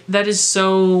 Like, that is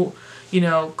so, you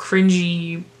know,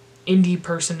 cringy indie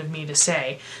person of me to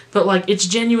say, but like it's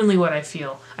genuinely what I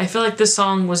feel. I feel like this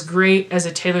song was great as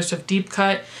a Taylor Swift deep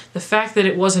cut. The fact that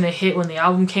it wasn't a hit when the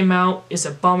album came out is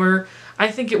a bummer. I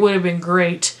think it would have been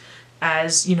great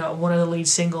as, you know, one of the lead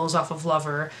singles off of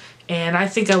Lover, and I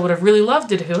think I would have really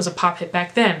loved it if it was a pop hit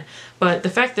back then. But the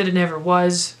fact that it never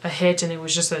was a hit and it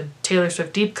was just a Taylor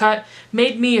Swift deep cut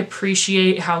made me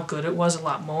appreciate how good it was a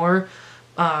lot more.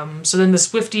 So then the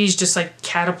Swifties just like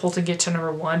catapulting it to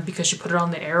number 1 because she put it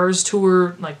on the Eras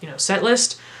tour, like, you know, set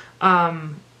list,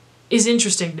 is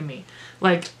interesting to me.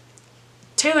 Like,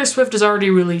 Taylor Swift has already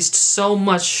released so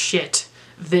much shit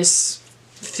this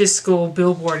fiscal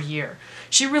Billboard year.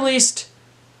 She released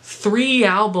 3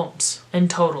 albums in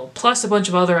total, plus a bunch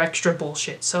of other extra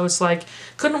bullshit. So it's like,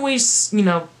 couldn't we, you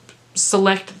know,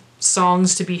 select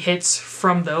songs to be hits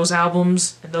from those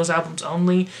albums and those albums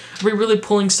only. We're really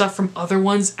pulling stuff from other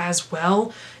ones as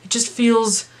well. It just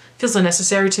feels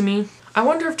unnecessary to me. I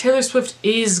wonder if Taylor Swift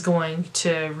is going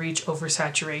to reach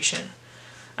oversaturation.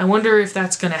 I wonder if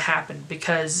that's going to happen,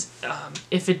 because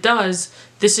if it does,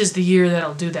 this is the year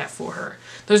that'll do that for her.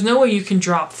 There's no way you can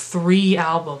drop 3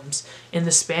 albums in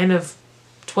the span of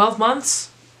 12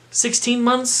 months? 16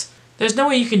 months? There's no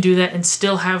way you can do that and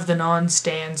still have the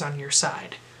non-stans on your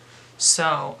side.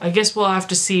 So, I guess we'll have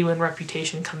to see when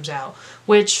Reputation comes out,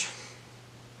 which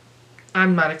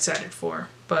I'm not excited for,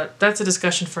 but that's a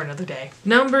discussion for another day.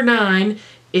 Number 9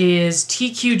 is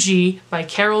TQG by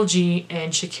Karol G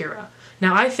and Shakira.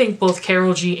 Now, I think both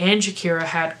Karol G and Shakira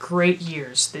had great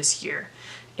years this year,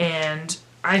 and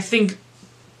I think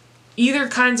either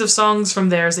kinds of songs from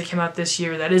theirs that came out this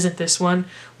year that isn't this one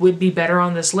would be better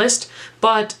on this list,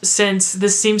 but since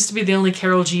this seems to be the only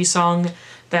Karol G song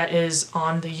that is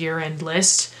on the year-end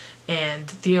list, and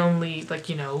the only, like,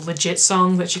 you know, legit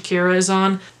song that Shakira is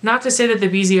on. Not to say that the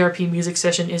BZRP music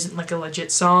session isn't, like, a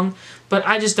legit song, but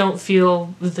I just don't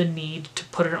feel the need to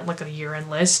put it on, like, a year-end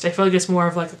list. I feel like it's more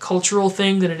of, like, a cultural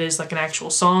thing than it is, like, an actual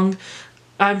song.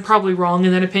 I'm probably wrong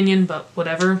in that opinion, but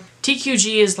whatever.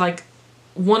 TQG is, like,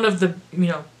 one of the, you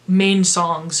know, main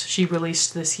songs she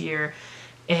released this year,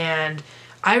 and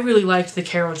I really liked the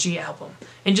Karol G album.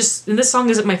 And this song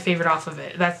isn't my favorite off of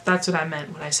it. That's what I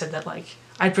meant when I said that, like,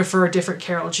 I'd prefer a different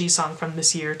Karol G song from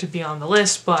this year to be on the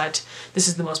list, but this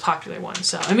is the most popular one.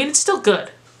 So, I mean, it's still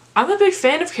good. I'm a big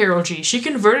fan of Karol G. She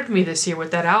converted me this year with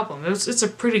that album. It's a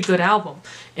pretty good album.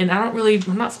 And I'm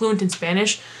not fluent in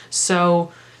Spanish,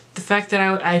 so the fact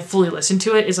that I fully listened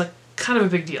to it is, like, kind of a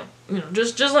big deal. You know,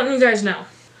 just letting you guys know.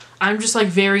 I'm just, like,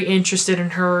 very interested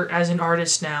in her as an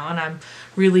artist now, and I'm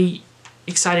really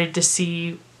excited to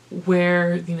see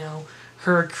where, you know,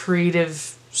 her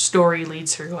creative story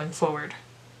leads her going forward.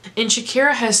 And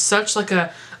Shakira has such, like,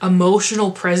 a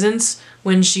emotional presence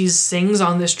when she sings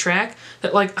on this track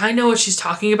that, like, I know what she's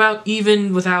talking about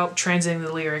even without translating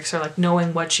the lyrics or, like,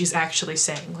 knowing what she's actually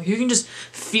saying. Like, you can just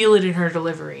feel it in her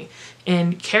delivery.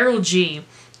 And Karol G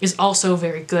is also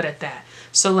very good at that.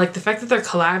 So, like, the fact that they're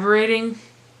collaborating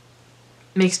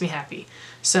makes me happy.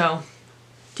 So,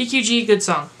 TQG, good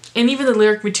song. And even the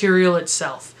lyric material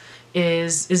itself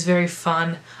is very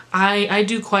fun. I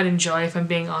do quite enjoy, if I'm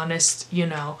being honest, you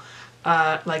know,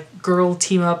 like girl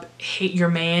team up hate your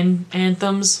man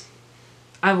anthems.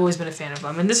 I've always been a fan of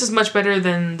them. And this is much better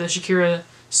than the Shakira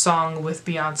song with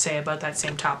Beyonce about that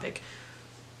same topic.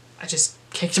 I just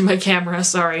kicked my camera,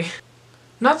 sorry.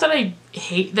 Not that I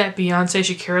hate that Beyonce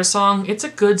Shakira song, it's a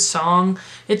good song,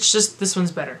 it's just this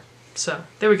one's better. So,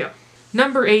 there we go.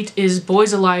 Number 8 is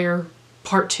Boy's a Liar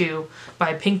Part 2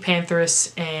 by Pink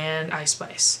Pantheress and Ice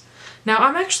Spice. Now,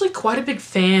 I'm actually quite a big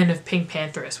fan of Pink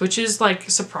Pantheress, which is, like,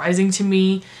 surprising to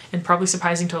me and probably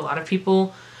surprising to a lot of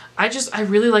people. I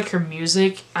really like her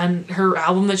music, and her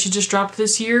album that she just dropped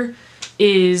this year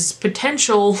is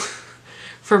potential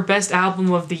for best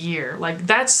album of the year. Like,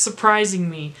 that's surprising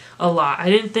me a lot. I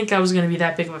didn't think I was going to be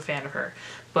that big of a fan of her,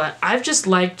 but I've just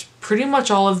liked pretty much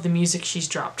all of the music she's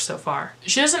dropped so far.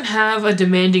 She doesn't have a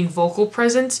demanding vocal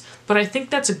presence, but I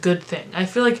think that's a good thing. I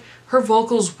feel like her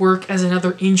vocals work as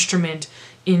another instrument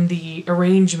in the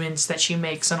arrangements that she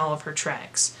makes on all of her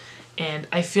tracks. And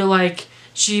I feel like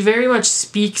she very much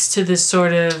speaks to this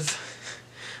sort of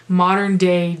modern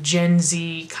day Gen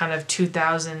Z kind of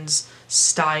 2000s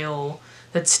style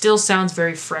that still sounds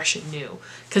very fresh and new.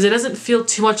 Because it doesn't feel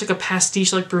too much like a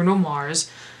pastiche like Bruno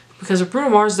Mars, because what Bruno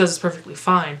Mars does is perfectly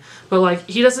fine, but, like,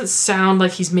 he doesn't sound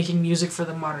like he's making music for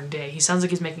the modern day. He sounds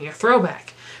like he's making a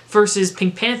throwback. Versus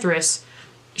Pink Pantheress,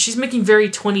 she's making very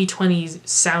 2020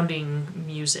 sounding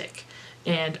music,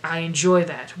 and I enjoy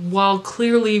that, while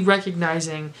clearly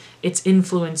recognizing its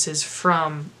influences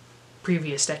from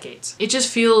previous decades. It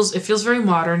feels very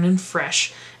modern and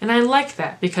fresh, and I like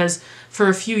that, because for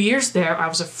a few years there, I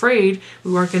was afraid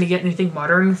we weren't going to get anything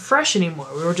modern and fresh anymore.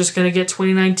 We were just going to get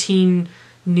 2019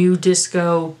 new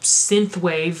disco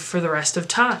synthwave for the rest of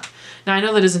time. Now, I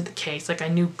know that isn't the case. Like, I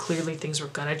knew clearly things were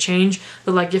gonna change,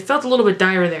 but, like, it felt a little bit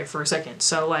dire there for a second.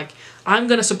 So, like, I'm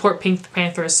gonna support Pink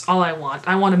Pantheress all I want.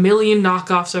 I want a million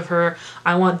knockoffs of her.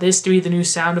 I want this to be the new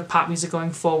sound of pop music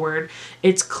going forward.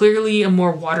 It's clearly a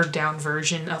more watered-down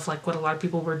version of, like, what a lot of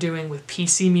people were doing with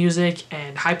PC music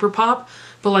and hyperpop,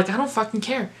 but, like, I don't fucking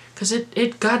care, because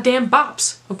it goddamn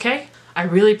bops, okay? I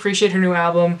really appreciate her new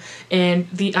album, and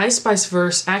the Ice Spice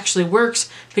verse actually works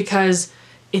because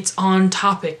it's on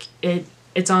topic,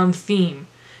 it's on theme.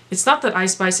 It's not that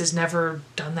Ice Spice has never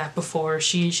done that before.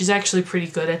 She's actually pretty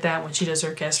good at that when she does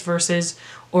her guest verses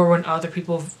or when other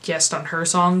people guest on her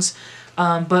songs.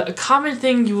 But a common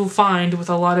thing you will find with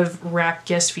a lot of rap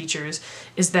guest features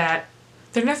is that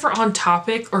they're never on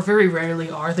topic, or very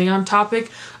rarely are they on topic.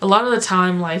 A lot of the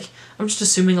time, like, I'm just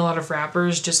assuming a lot of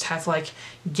rappers just have, like,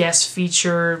 guest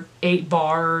feature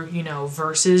 8-bar, you know,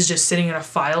 verses just sitting in a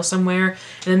file somewhere,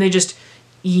 and then they just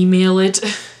email it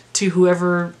to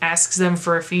whoever asks them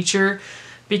for a feature,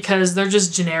 because they're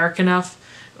just generic enough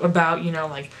about, you know,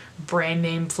 like, brand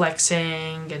name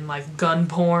flexing and, like, gun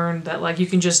porn that, like, you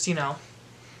can just, you know,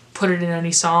 put it in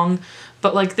any song.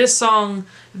 But, like, this song,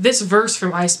 this verse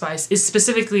from Ice Spice is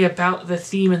specifically about the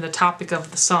theme and the topic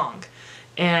of the song.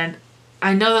 And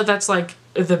I know that that's, like,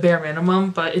 the bare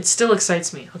minimum, but it still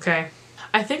excites me, okay?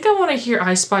 I think I want to hear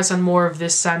Ice Spice on more of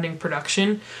this sounding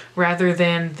production rather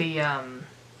than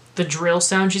the drill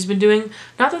sound she's been doing.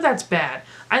 Not that that's bad.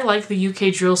 I like the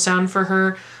UK drill sound for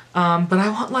her, but I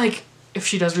want, like, if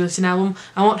she does release an album,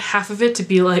 I want half of it to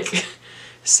be, like,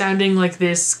 sounding like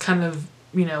this kind of,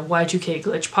 you know, Y2K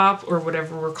glitch pop, or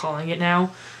whatever we're calling it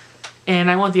now.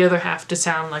 And I want the other half to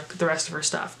sound like the rest of her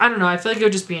stuff. I don't know, I feel like it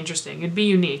would just be interesting. It'd be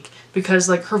unique, because,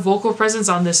 like, her vocal presence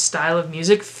on this style of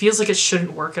music feels like it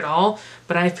shouldn't work at all,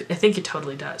 but I think it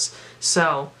totally does.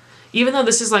 So, even though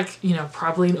this is, like, you know,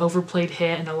 probably an overplayed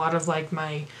hit, and a lot of, like,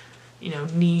 my, you know,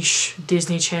 niche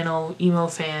Disney Channel emo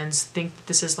fans think that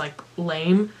this is, like,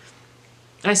 lame,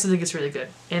 I still think it's really good.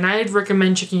 And I'd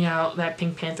recommend checking out that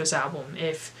Pink Panthers album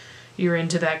if you're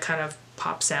into that kind of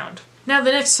pop sound. Now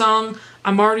the next song,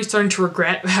 I'm already starting to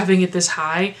regret having it this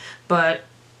high, but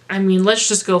I mean, let's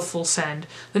just go full send.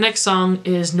 The next song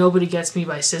is Nobody Gets Me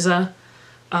by SZA.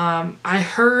 I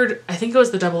think it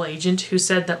was the Double Agent who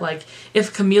said that, like,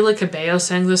 if Camila Cabello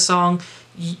sang this song,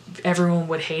 everyone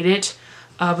would hate it.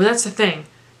 But that's the thing.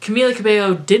 Camila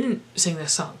Cabello didn't sing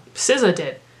this song. SZA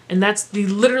did. And that's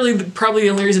probably the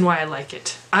only reason why I like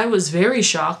it. I was very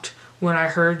shocked when I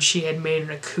heard she had made an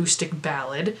acoustic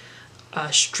ballad,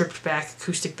 a stripped back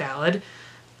acoustic ballad.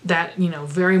 That, you know,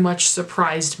 very much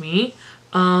surprised me.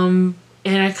 And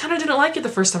I kind of didn't like it the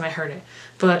first time I heard it.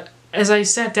 But as I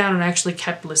sat down and actually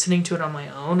kept listening to it on my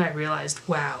own, I realized,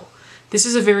 wow, this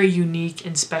is a very unique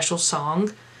and special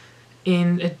song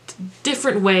in a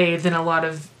different way than a lot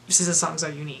of SZA songs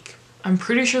are unique. I'm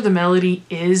pretty sure the melody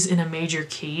is in a major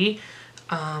key,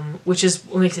 which is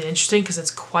what makes it interesting, because it's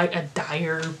quite a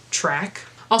dire track.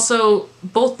 Also,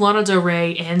 both Lana Del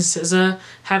Rey and SZA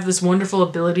have this wonderful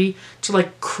ability to,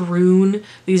 like, croon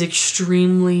these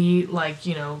extremely, like,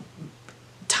 you know,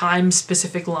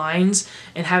 time-specific lines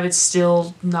and have it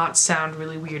still not sound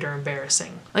really weird or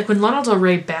embarrassing. Like, when Lana Del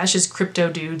Rey bashes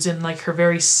crypto dudes in, like, her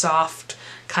very soft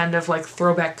kind of, like,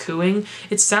 throwback cooing,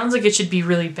 it sounds like it should be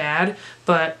really bad,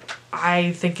 but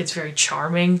I think it's very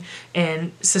charming.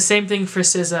 And it's the same thing for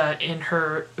SZA in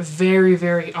her very,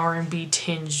 very R&B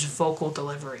tinged vocal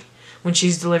delivery when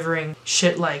she's delivering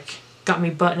shit like "Got Me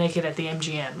Butt Naked at the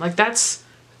MGM." Like, that's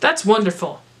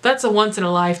wonderful. That's a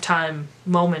once-in-a-lifetime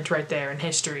moment right there in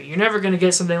history. You're never going to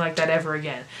get something like that ever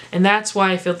again. And that's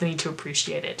why I feel the need to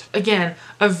appreciate it. Again,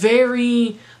 a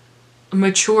very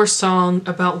mature song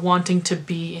about wanting to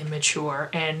be immature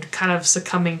and kind of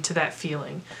succumbing to that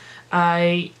feeling.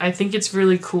 I think it's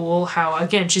really cool how,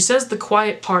 again, she says the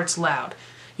quiet parts loud.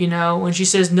 You know, when she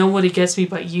says, "Nobody gets me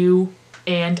but you,"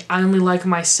 and "I only like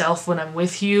myself when I'm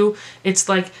with you," it's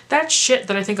like that shit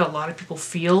that I think a lot of people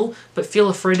feel, but feel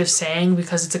afraid of saying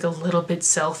because it's, like, a little bit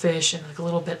selfish and, like, a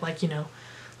little bit, like, you know,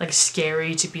 like,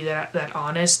 scary to be that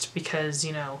honest, because,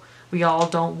 you know, we all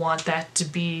don't want that to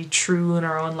be true in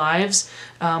our own lives,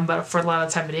 but for a lot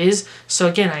of the time it is. So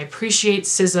again, I appreciate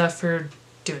SZA for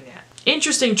doing that.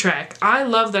 Interesting track. I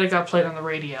love that it got played on the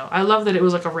radio. I love that it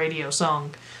was, like, a radio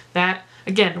song. That,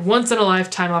 again,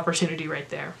 once-in-a-lifetime opportunity right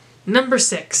there. Number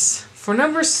 6. For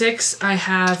number 6, I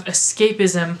have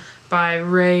Escapism by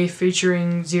Ray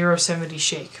featuring 070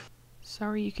 Shake.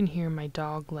 Sorry you can hear my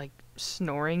dog, like,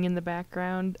 snoring in the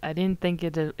background. I didn't think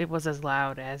it was as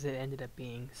loud as it ended up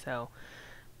being, so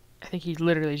I think he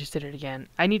literally just did it again.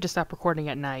 I need to stop recording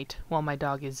at night while my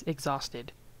dog is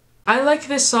exhausted. I like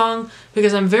this song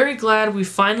because I'm very glad we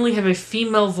finally have a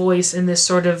female voice in this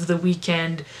sort of The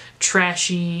Weeknd,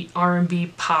 trashy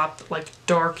R&B pop, like,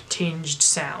 dark tinged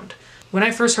sound. When I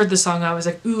first heard this song, I was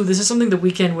like, ooh, this is something The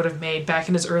Weeknd would have made back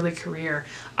in his early career.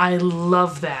 I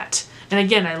love that. And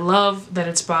again, I love that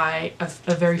it's by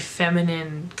a very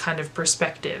feminine kind of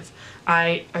perspective.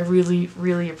 I really,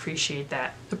 really appreciate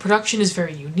that. The production is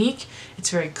very unique.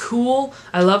 It's very cool.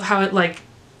 I love how it, like,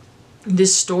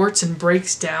 distorts and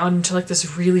breaks down into, like,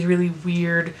 this really, really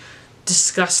weird,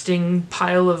 disgusting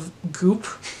pile of goop.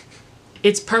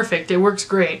 It's perfect. It works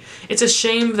great. It's a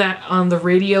shame that on the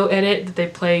radio edit that they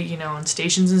play, you know, on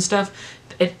stations and stuff,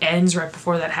 it ends right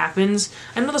before that happens.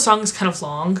 I know the song is kind of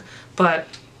long, but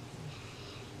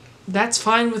that's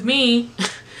fine with me.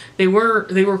 They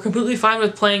were completely fine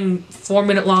with playing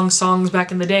 4-minute long songs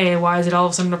back in the day. Why is it all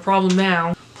of a sudden a problem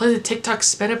now? Play the TikTok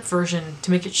sped up version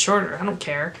to make it shorter. I don't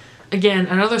care. Again,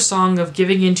 another song of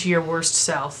giving into your worst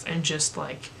self and just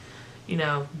like, you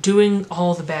know, doing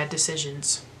all the bad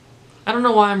decisions. I don't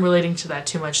know why I'm relating to that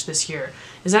too much this year.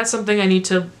 Is that something I need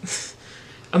to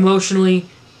emotionally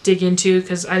dig into?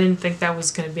 Because I didn't think that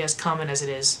was going to be as common as it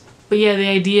is. But yeah, the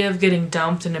idea of getting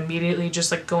dumped and immediately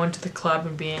just like going to the club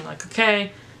and being like,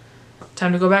 okay,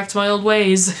 time to go back to my old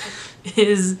ways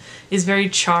is very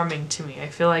charming to me. I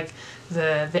feel like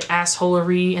the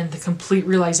assholery and the complete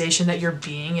realization that you're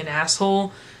being an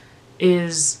asshole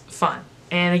is fun.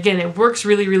 And again, it works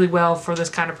really, really well for this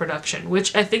kind of production,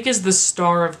 which I think is the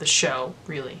star of the show,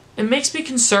 really. It makes me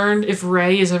concerned if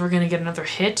Ray is ever going to get another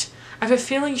hit. I have a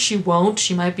feeling she won't.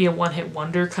 She might be a one-hit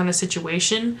wonder kind of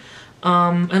situation.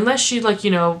 Unless she, like,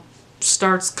 you know,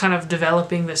 starts kind of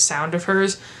developing this sound of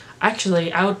hers.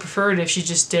 Actually, I would prefer it if she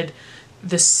just did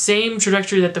the same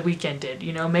trajectory that The Weeknd did.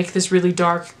 You know, make this really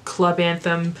dark club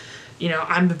anthem, you know,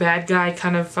 I'm the bad guy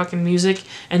kind of fucking music,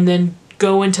 and then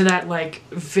go into that, like,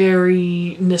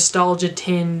 very nostalgia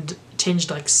tinged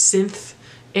like, synth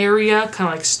area, kind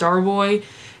of like Starboy,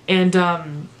 and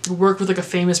work with, like, a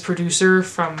famous producer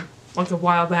from, like, a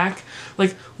while back.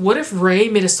 Like, what if Ray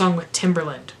made a song with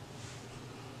Timbaland?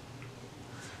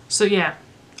 So, yeah,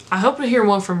 I hope to hear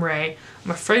more from Ray.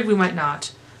 I'm afraid we might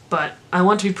not, but I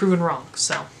want to be proven wrong,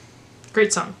 so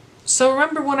great song. So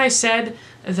remember when I said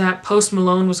that Post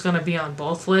Malone was going to be on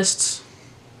both lists?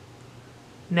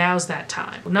 Now's that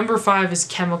time. Number 5 is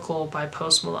Chemical by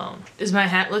Post Malone. Does my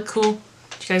hat look cool? Do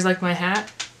you guys like my hat?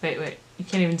 Wait, you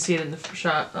can't even see it in the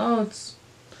shot. Oh, it's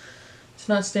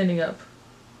not standing up.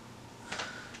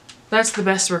 That's the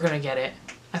best we're going to get it.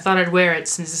 I thought I'd wear it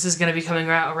since this is going to be coming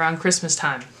out around Christmas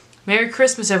time. Merry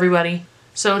Christmas, everybody.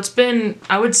 So it's been,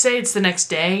 I would say it's the next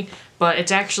day, but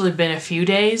it's actually been a few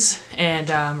days, and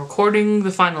I'm recording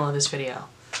the final of this video.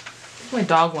 I think my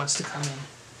dog wants to come in.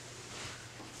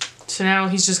 So now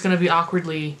he's just going to be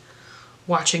awkwardly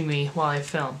watching me while I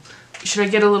film. Should I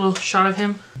get a little shot of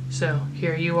him? So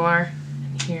here you are,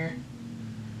 and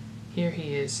here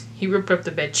he is. He ripped up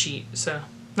the bed sheet, so,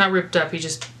 not ripped up, he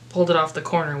just pulled it off the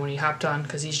corner when he hopped on,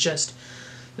 because he's just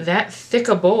that thick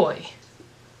a boy.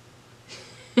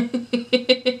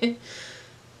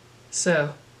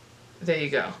 So, there you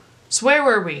go. So where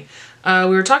were we?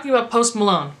 We were talking about Post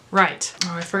Malone. Right.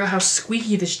 Oh, I forgot how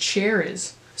squeaky this chair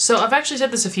is. So I've actually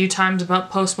said this a few times about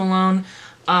Post Malone.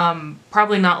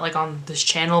 Probably not like on this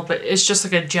channel, but it's just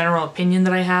like a general opinion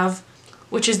that I have,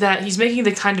 which is that he's making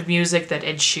the kind of music that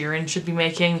Ed Sheeran should be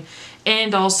making,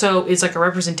 and also is like a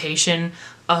representation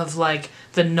of like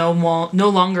the no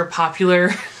longer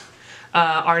popular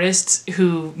artists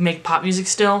who make pop music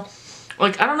still.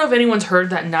 Like, I don't know if anyone's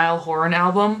heard that Niall Horan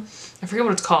album. I forget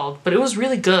what it's called, but it was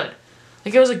really good.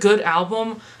 Like, it was a good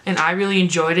album, and I really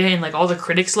enjoyed it, and like all the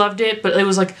critics loved it, but it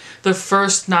was like the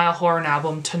first Niall Horan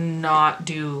album to not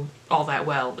do all that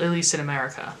well, at least in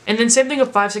America. And then same thing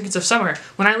with 5 Seconds of Summer.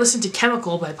 When I listened to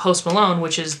Chemical by Post Malone,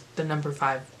 which is the number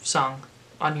 5 song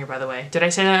on here, by the way. Did I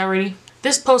say that already?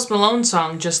 This Post Malone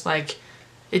song just like,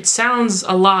 it sounds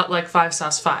a lot like 5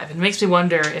 Sauce 5. It makes me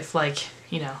wonder if, like,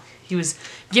 you know, he was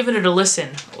giving it a listen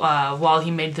while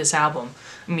he made this album.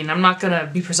 I mean, I'm not gonna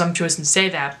be presumptuous and say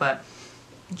that, but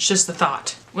it's just a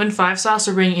thought. When 5 Sauce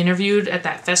were being interviewed at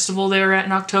that festival they were at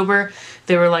in October,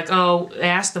 they were like, oh, they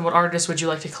asked them what artist would you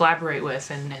like to collaborate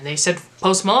with, and they said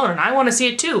Post Malone, and I want to see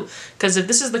it too, because if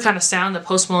this is the kind of sound that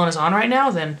Post Malone is on right now,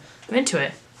 then I'm into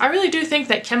it. I really do think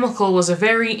that Chemical was a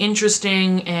very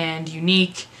interesting and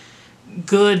unique,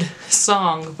 good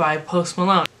song by Post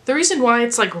Malone. The reason why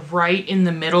it's like right in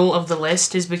the middle of the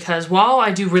list is because while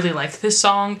I do really like this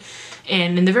song,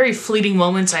 and in the very fleeting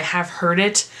moments I have heard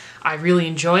it, I really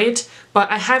enjoy it, but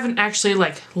I haven't actually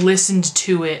like listened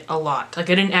to it a lot. Like,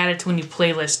 I didn't add it to any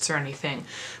playlists or anything,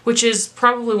 which is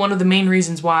probably one of the main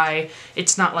reasons why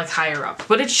it's not like higher up,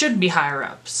 but it should be higher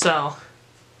up. So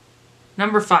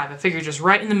number 5, I figured just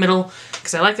right in the middle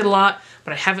because I like it a lot,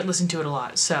 but I haven't listened to it a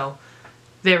lot. So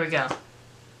there we go.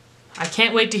 I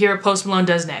can't wait to hear what Post Malone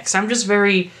does next. I'm just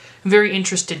very, very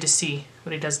interested to see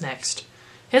what he does next.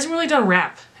 He hasn't really done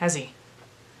rap, has he?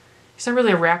 He's not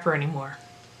really a rapper anymore.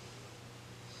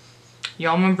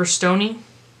 Y'all remember Stoney?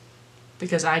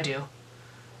 Because I do.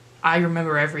 I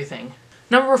remember everything.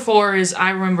 Number 4 is I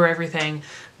Remember Everything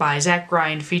by Zach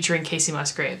Bryan featuring Casey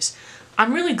Musgraves.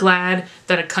 I'm really glad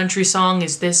that a country song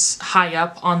is this high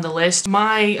up on the list.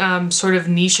 My sort of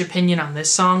niche opinion on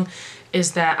this song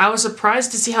is that I was surprised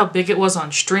to see how big it was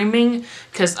on streaming,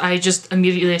 because I just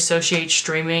immediately associate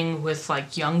streaming with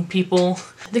like young people.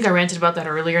 I think I ranted about that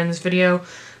earlier in this video,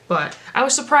 but I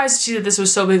was surprised to see that this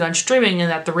was so big on streaming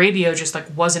and that the radio just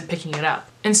like wasn't picking it up.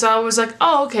 And so I was like,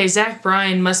 oh okay, Zach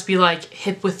Bryan must be like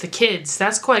hip with the kids.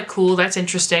 That's quite cool, that's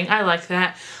interesting, I like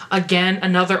that. Again,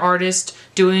 another artist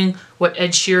doing what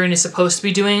Ed Sheeran is supposed to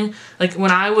be doing. Like when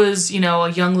I was, you know,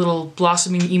 a young little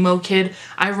blossoming emo kid,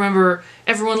 I remember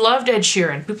everyone loved Ed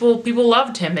Sheeran. People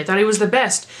loved him. They thought he was the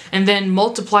best. And then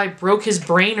Multiply broke his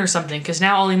brain or something, because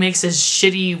now all he makes is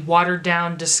shitty, watered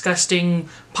down, disgusting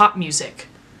pop music.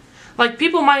 Like,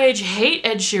 people my age hate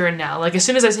Ed Sheeran now. Like, as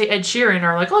soon as I say Ed Sheeran,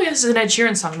 are like, oh yeah, this is an Ed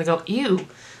Sheeran song. They go, ew.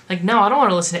 Like, no, I don't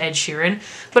want to listen to Ed Sheeran.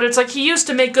 But it's like, he used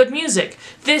to make good music.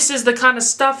 This is the kind of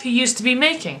stuff he used to be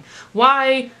making.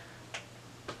 Why?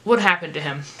 What happened to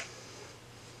him?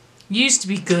 Used to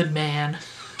be good, man.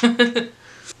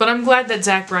 But I'm glad that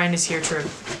Zach Bryan is here too.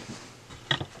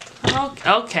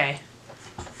 Okay.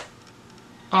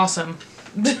 Awesome.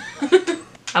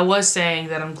 I was saying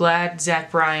that I'm glad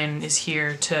Zach Bryan is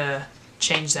here to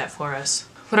change that for us.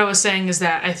 What I was saying is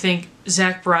that I think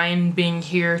Zach Bryan being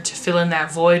here to fill in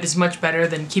that void is much better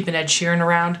than keeping Ed Sheeran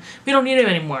around. We don't need him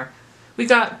anymore. We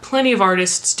got plenty of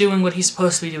artists doing what he's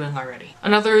supposed to be doing already.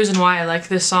 Another reason why I like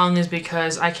this song is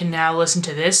because I can now listen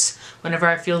to this whenever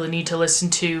I feel the need to listen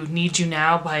to Need You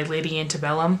Now by Lady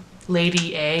Antebellum.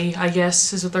 Lady A, I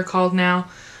guess, is what they're called now.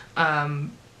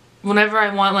 Whenever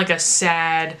I want like a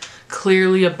sad,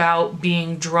 clearly about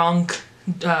being drunk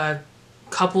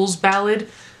couples ballad,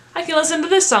 I can listen to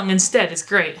this song instead. It's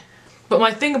great. But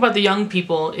my thing about the young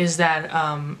people is that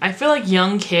I feel like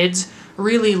young kids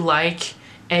really like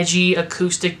edgy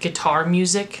acoustic guitar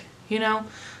music, you know?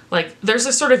 Like, there's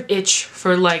a sort of itch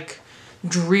for like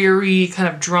dreary, kind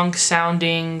of drunk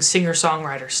sounding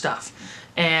singer-songwriter stuff.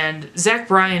 And Zach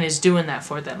Bryan is doing that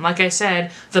for them. Like I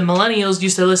said, the millennials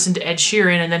used to listen to Ed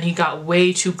Sheeran and then he got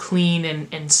way too clean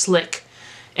and slick.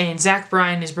 And Zach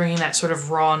Bryan is bringing that sort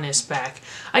of rawness back.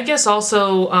 I guess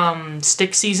also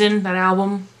Stick Season, that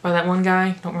album by that one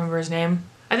guy, don't remember his name.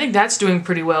 I think that's doing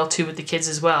pretty well too with the kids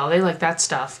as well. They like that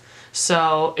stuff.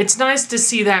 So it's nice to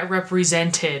see that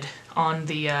represented on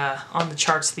the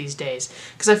charts these days.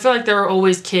 Because I feel like there are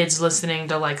always kids listening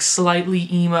to like slightly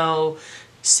emo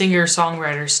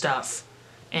singer-songwriter stuff.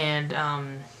 And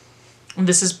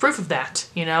this is proof of that,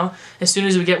 you know? As soon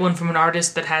as we get one from an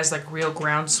artist that has like real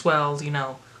groundswell, you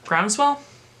know, groundswell?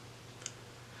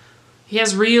 He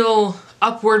has real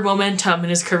upward momentum in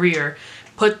his career.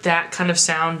 Put that kind of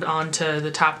sound onto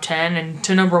the top 10 and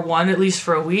to number 1 at least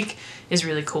for a week is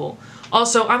really cool.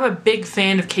 Also, I'm a big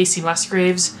fan of Casey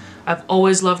Musgraves. I've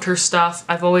always loved her stuff.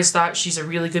 I've always thought she's a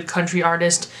really good country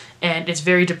artist, and it's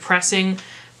very depressing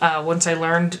once I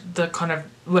learned the kind of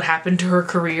what happened to her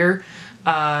career.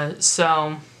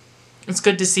 So it's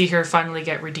good to see her finally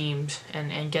get redeemed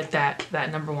and get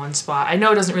that number 1 spot. I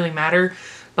know it doesn't really matter,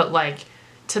 but like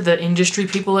to the industry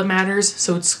people it matters,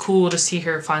 so it's cool to see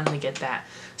her finally get that.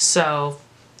 So,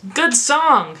 good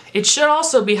song! It should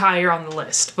also be higher on the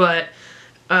list, but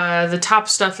the top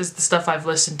stuff is the stuff I've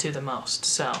listened to the most,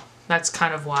 so that's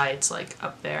kind of why it's like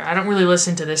up there. I don't really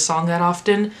listen to this song that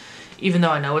often, even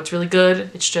though I know it's really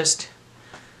good. It's just,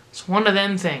 it's one of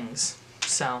them things.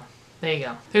 So, there you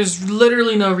go. There's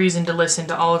literally no reason to listen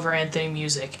to Oliver Anthony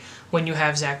music when you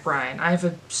have Zach Bryan. I have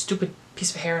a stupid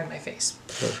piece of hair in my face.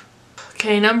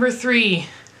 Okay, number 3.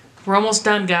 We're almost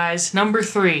done, guys. Number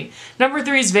 3. Number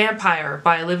 3 is Vampire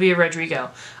by Olivia Rodrigo.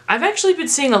 I've actually been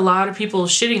seeing a lot of people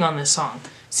shitting on this song.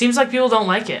 Seems like people don't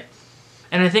like it.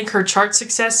 And I think her chart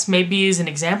success maybe is an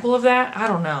example of that. I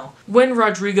don't know. When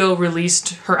Rodrigo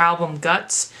released her album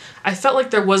Guts, I felt like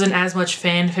there wasn't as much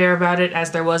fanfare about it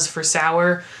as there was for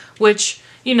Sour, which,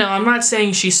 you know, I'm not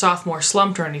saying she sophomore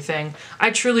slumped or anything.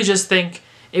 I truly just think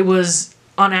it was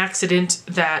on accident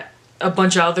that a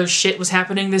bunch of other shit was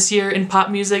happening this year in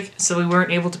pop music, so we weren't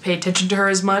able to pay attention to her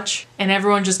as much. And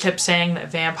everyone just kept saying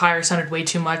that Vampire sounded way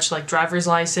too much like Driver's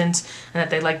License, and that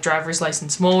they liked Driver's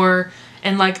License more.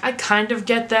 And like, I kind of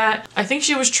get that. I think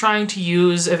she was trying to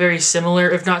use a very similar,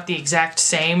 if not the exact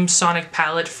same, sonic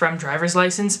palette from Driver's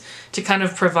License to kind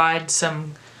of provide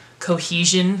some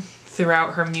cohesion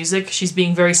throughout her music. She's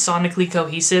being very sonically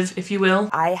cohesive, if you will.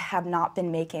 I have not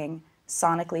been making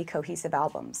sonically cohesive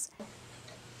albums.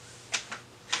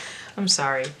 I'm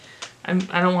sorry. I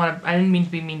didn't mean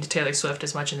to be mean to Taylor Swift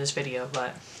as much in this video,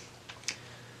 but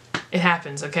it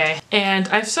happens, okay? And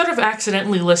I've sort of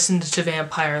accidentally listened to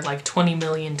Vampire like 20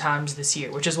 million times this year,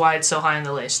 which is why it's so high on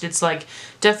the list. It's like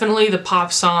definitely the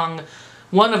pop song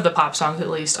one of the pop songs at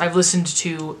least, I've listened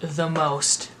to the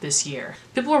most this year.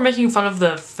 People were making fun of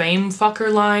the fame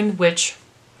fucker line, which,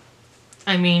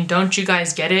 I mean, don't you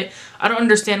guys get it? I don't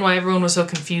understand why everyone was so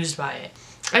confused by it.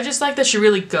 I just like that she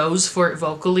really goes for it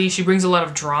vocally. She brings a lot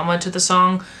of drama to the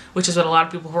song, which is what a lot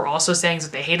of people were also saying is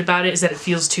that they hate about it, is that it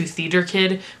feels too theater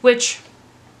kid, which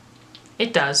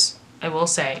it does. I will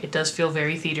say, it does feel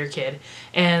very theater kid.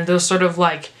 And those sort of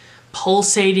like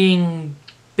pulsating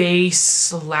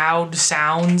bass, loud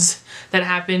sounds that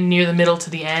happen near the middle to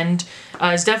the end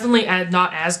is definitely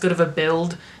not as good of a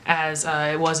build as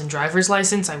it was in Driver's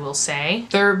License, I will say.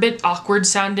 They're a bit awkward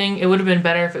sounding. It would have been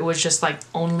better if it was just like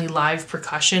only live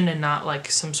percussion and not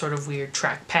like some sort of weird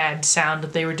trackpad sound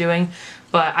that they were doing,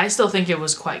 but I still think it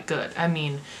was quite good. I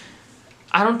mean,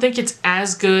 I don't think it's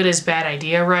as good as Bad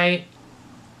Idea, right?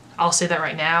 I'll say that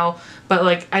right now, but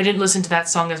like I didn't listen to that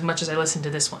song as much as I listened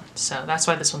to this one, so that's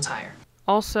why this one's higher.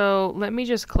 Also, let me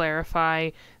just clarify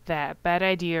that Bad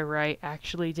Idea Right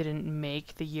actually didn't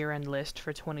make the year-end list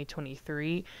for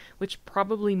 2023, which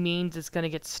probably means it's going to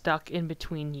get stuck in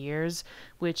between years,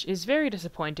 which is very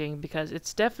disappointing because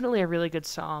it's definitely a really good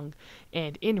song,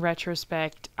 and in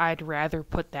retrospect, I'd rather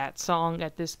put that song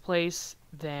at this place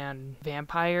than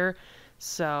Vampire,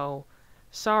 so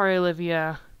sorry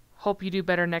Olivia. Hope you do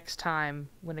better next time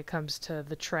when it comes to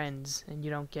the trends and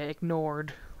you don't get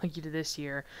ignored like you did this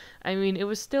year. I mean, it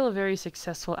was still a very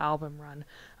successful album run.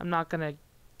 I'm not gonna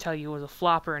tell you it was a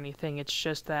flop or anything, it's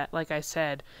just that, like I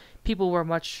said, people were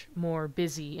much more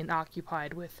busy and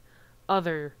occupied with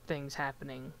other things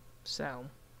happening, so.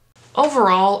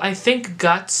 Overall, I think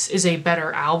Guts is a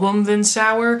better album than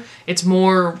Sour. It's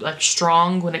more, like,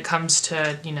 strong when it comes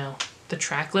to, you know, the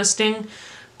track listing,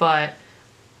 but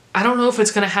I don't know if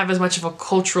it's going to have as much of a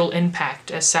cultural impact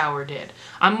as Sour did.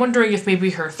 I'm wondering if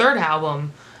maybe her third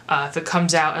album, if it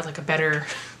comes out at like a better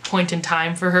point in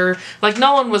time for her. Like,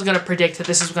 no one was going to predict that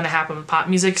this was going to happen with pop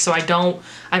music, so I don't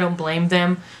blame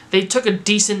them. They took a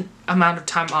decent amount of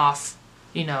time off,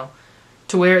 you know,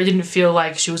 to where it didn't feel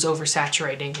like she was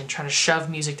oversaturating and trying to shove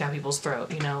music down people's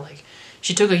throat, you know, like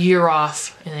she took a year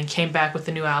off and then came back with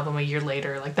the new album a year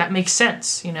later. Like, that makes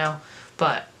sense, you know,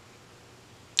 but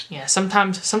yeah,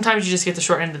 sometimes you just get the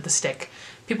short end of the stick.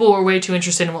 People were way too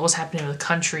interested in what was happening with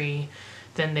country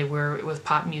than they were with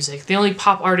pop music. The only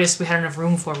pop artist we had enough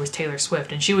room for was Taylor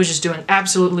Swift, and she was just doing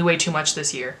absolutely way too much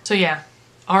this year. So yeah,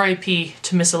 R.I.P.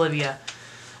 to Miss Olivia.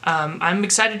 I'm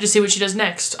excited to see what she does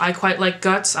next. I quite like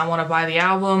Guts. I want to buy the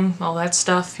album, all that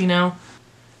stuff, you know.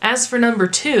 As for number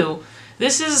 2,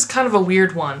 this is kind of a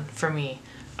weird one for me.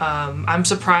 I'm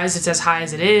surprised it's as high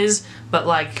as it is, but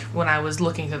like when I was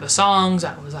looking through the songs,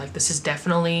 I was like, this is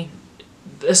definitely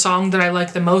the song that I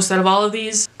like the most out of all of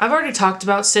these. I've already talked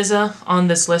about SZA on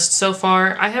this list so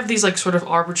far. I have these like sort of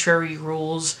arbitrary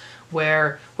rules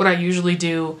where what I usually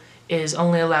do is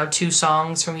only allow 2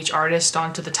 songs from each artist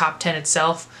onto the top 10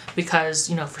 itself because,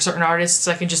 you know, for certain artists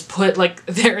I can just put like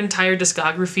their entire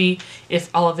discography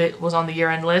if all of it was on the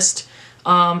year-end list.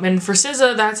 And for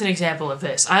SZA, that's an example of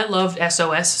this. I loved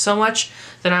SOS so much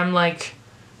that I'm like,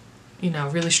 you know,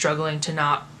 really struggling to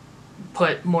not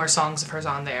put more songs of hers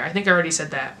on there. I think I already said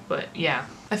that, but yeah.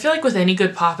 I feel like with any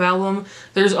good pop album,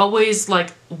 there's always like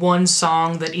one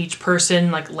song that each person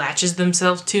like latches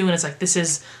themselves to, and it's like, this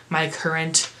is my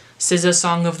current SZA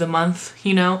song of the month,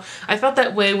 you know? I felt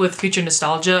that way with Future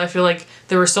Nostalgia. I feel like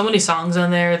there were so many songs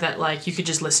on there that like you could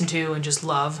just listen to and just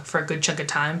love for a good chunk of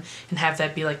time and have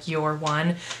that be like your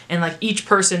one. And like each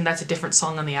person, that's a different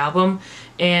song on the album.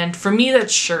 And for me,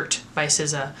 that's Shirt by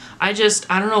SZA. I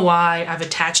don't know why I've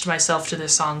attached myself to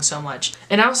this song so much.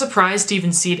 And I was surprised to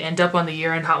even see it end up on the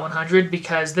year-end Hot 100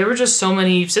 because there were just so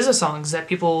many SZA songs that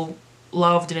people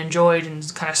loved and enjoyed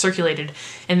and kind of circulated.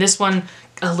 And this one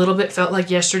a little bit felt like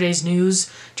yesterday's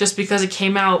news just because it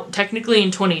came out technically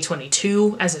in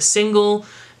 2022 as a single,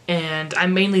 and I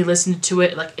mainly listened to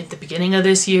it like at the beginning of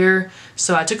this year,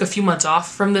 so I took a few months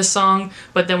off from this song.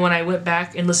 But then when I went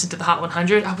back and listened to the Hot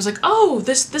 100, I was like, oh,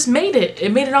 this made it.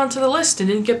 It made it onto the list and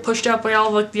didn't get pushed out by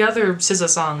all like the other SZA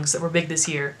songs that were big this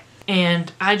year.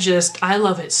 And I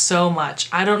love it so much.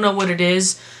 I don't know what it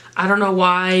is. I don't know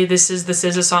why this is the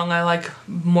SZA song I like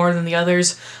more than the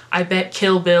others. I bet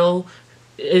Kill Bill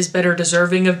is better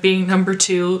deserving of being number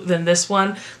 2 than this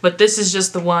one, but this is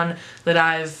just the one that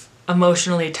I've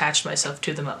emotionally attached myself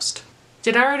to the most.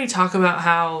 Did I already talk about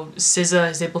how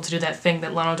SZA is able to do that thing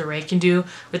that Lana Del Rey can do,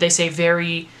 where they say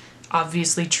very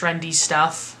obviously trendy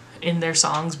stuff in their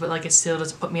songs, but like it still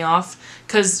doesn't put me off?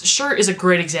 Because Shirt is a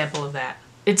great example of that.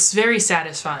 It's very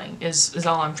satisfying is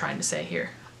all I'm trying to say here.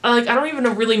 Like, I don't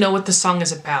even really know what the song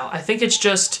is about. I think it's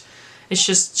just It's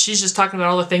just, she's just talking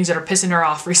about all the things that are pissing her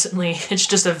off recently. It's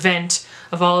just a vent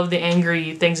of all of the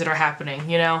angry things that are happening,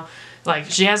 you know? Like,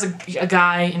 she has a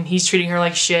guy and he's treating her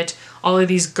like shit. All of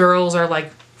these girls are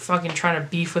like fucking trying to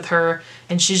beef with her,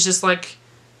 and she's just like,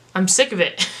 I'm sick of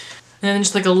it. And then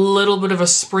just like a little bit of a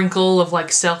sprinkle of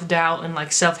like self-doubt and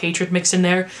like self-hatred mixed in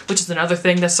there, which is another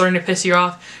thing that's starting to piss you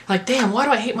off. Like, damn, why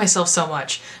do I hate myself so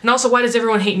much? And also, why does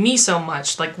everyone hate me so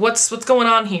much? Like, what's going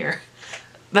on here?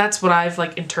 That's what I've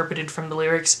like interpreted from the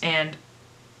lyrics, and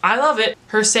I love it.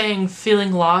 Her saying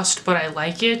feeling lost but I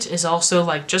like it is also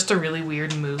like just a really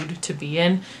weird mood to be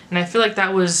in, and I feel like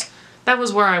that was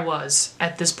where I was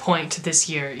at this point this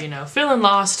year, you know, feeling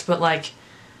lost, but like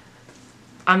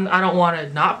I don't want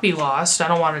to not be lost. I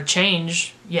don't want to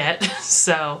change yet.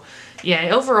 So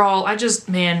yeah, overall,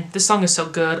 man, this song is so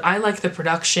good. I like the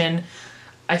production.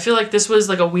 I feel like this was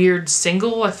like a weird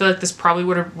single. I feel like this probably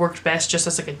would have worked best just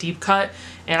as like a deep cut,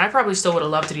 and I probably still would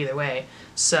have loved it either way.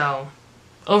 So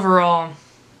overall,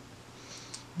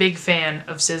 big fan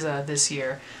of SZA this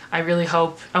year. I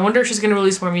wonder if she's gonna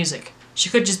release more music. She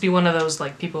could just be one of those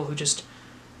like people who just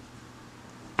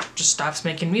stops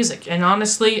making music. And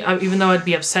honestly, even though I'd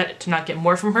be upset to not get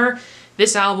more from her,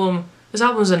 this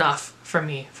album's enough for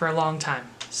me for a long time.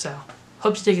 So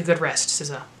hope you take a good rest,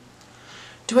 SZA.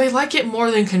 Do I like it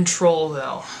more than Control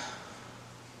though?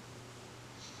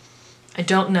 I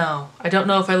don't know. I don't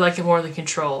know if I like it more than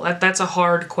Control. That's a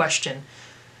hard question.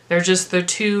 They're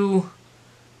two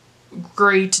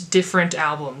great different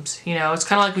albums. You know, it's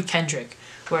kind of like with Kendrick,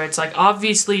 where it's like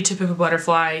obviously To Pimp a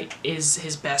Butterfly is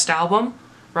his best album,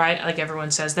 right? Like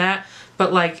everyone says that,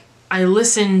 but like I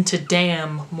listen to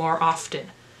Damn more often.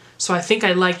 So I think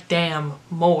I like Damn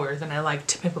more than I like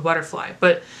To Pimp a Butterfly.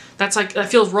 But that's like, that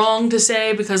feels wrong to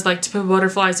say because like To Pimp a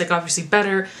Butterfly is like obviously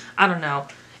better. I don't know.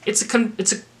 It's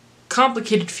a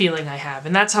complicated feeling I have,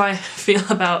 and that's how I feel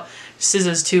about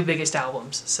SZA's two biggest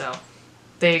albums. So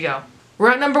there you go. We're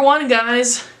at number 1,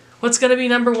 guys. What's gonna be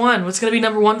number 1? What's gonna be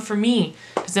number 1 for me?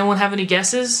 Does anyone have any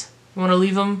guesses? You want to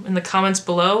leave them in the comments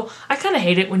below? I kind of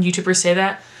hate it when YouTubers say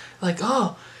that. Like,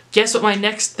 oh, guess what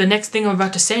the next thing I'm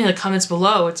about to say in the comments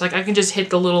below. It's like I can just hit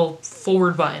the little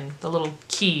forward button, the little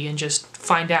key, and just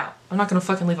find out. I'm not gonna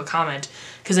fucking leave a comment,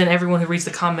 because then everyone who reads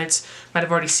the comments might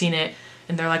have already seen it,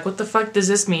 and they're like, what the fuck does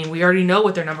this mean? We already know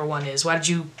what their number 1 is. Why did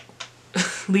you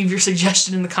leave your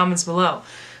suggestion in the comments below?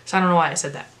 So I don't know why I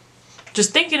said that.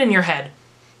 Just think it in your head,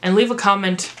 and leave a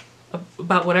comment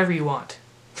about whatever you want.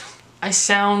 I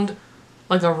sound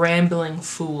like a rambling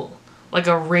fool, like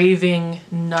a raving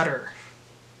nutter.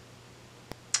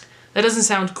 That doesn't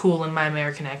sound cool in my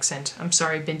American accent. I'm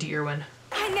sorry, Bindi Irwin.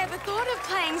 I never thought of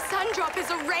playing Sundrop as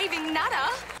a raving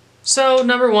nutter. So,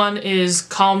 number 1 is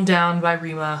Calm Down by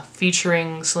Rima,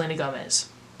 featuring Selena Gomez.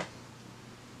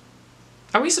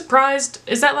 Are we surprised?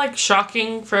 Is that like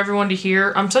shocking for everyone to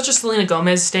hear? I'm such a Selena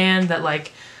Gomez stan that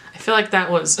like, I feel like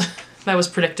that was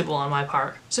predictable on my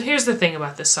part. So here's the thing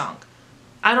about this song.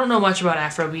 I don't know much about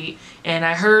Afrobeat, and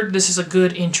I heard this is a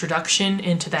good introduction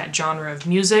into that genre of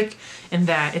music, and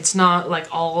that it's not like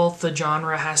all the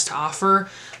genre has to offer,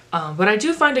 but I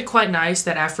do find it quite nice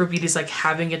that Afrobeat is like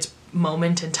having its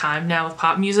moment in time now with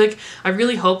pop music. I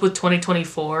really hope with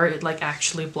 2024 it like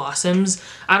actually blossoms.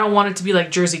 I don't want it to be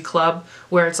like Jersey Club,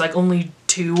 where it's like only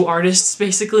 2 artists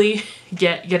basically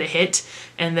get a hit,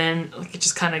 and then like, it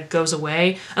just kind of goes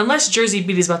away. Unless Jersey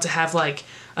Beat is about to have like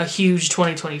a huge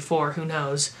 2024, who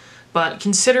knows. But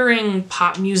considering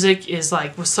pop music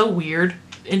was so weird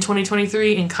in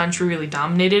 2023 and country really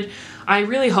dominated, I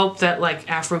really hope that like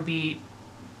Afrobeat,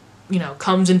 you know,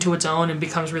 comes into its own and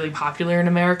becomes really popular in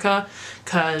America,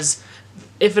 because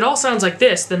if it all sounds like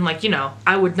this, then like, you know,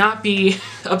 I would not be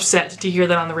upset to hear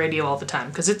that on the radio all the time,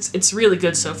 because it's really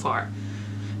good so far.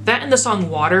 That and the song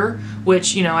Water,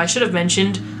 which, you know, I should have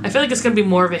mentioned, I feel like it's going to be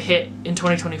more of a hit in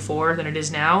 2024 than it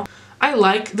is now. I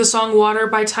like the song Water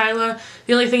by Tyla.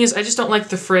 The only thing is I just don't like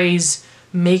the phrase,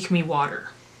 make me water.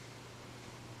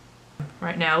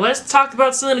 Right now, let's talk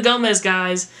about Selena Gomez,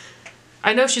 guys.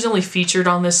 I know she's only featured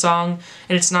on this song,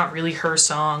 and it's not really her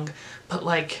song, but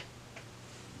like,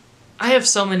 I have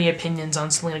so many opinions on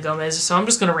Selena Gomez, so I'm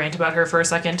just gonna rant about her for a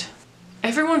second.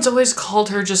 Everyone's always called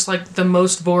her just like the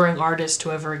most boring artist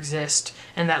to ever exist,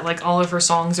 and that like all of her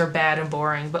songs are bad and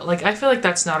boring, but like I feel like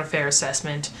that's not a fair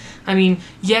assessment. I mean,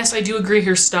 yes, I do agree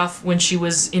her stuff when she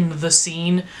was in the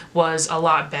scene was a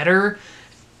lot better.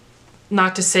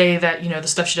 Not to say that, you know, the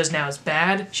stuff she does now is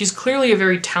bad. She's clearly a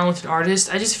very talented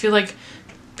artist. I just feel like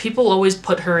people always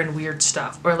put her in weird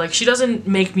stuff, or like she doesn't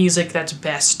make music that's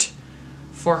best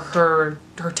for her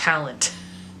talent.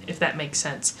 if that makes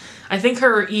sense. I think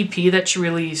her EP that she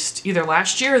released either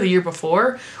last year or the year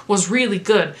before was really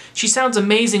good. She sounds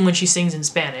amazing when she sings in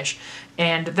Spanish,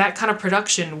 and that kind of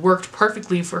production worked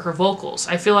perfectly for her vocals.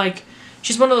 I feel like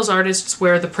she's one of those artists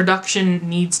where the production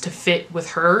needs to fit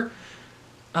with her.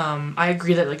 I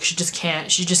agree that like she just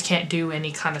can't do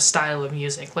any kind of style of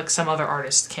music like some other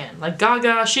artists can. Like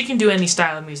Gaga, she can do any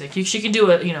style of music. She can do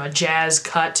a jazz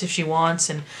cut if she wants,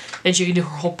 and then she can do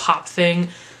her whole pop thing.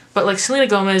 But like Selena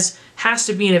Gomez has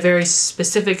to be in a very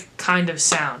specific kind of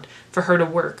sound for her to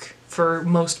work for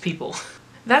most people.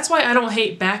 That's why I don't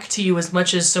hate Back to You as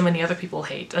much as so many other people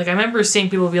hate. Like I remember seeing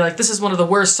people be like, this is one of the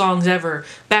worst songs ever.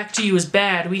 Back to You is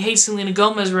bad. We hate Selena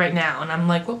Gomez right now. And I'm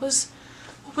like, what was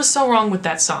so wrong with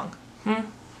that song?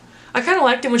 I kind of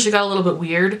liked it when she got a little bit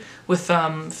weird with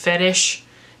Fetish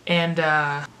and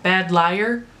Bad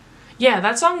Liar. Yeah,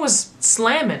 that song was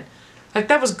slamming. Like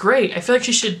that was great. I feel like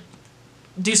she should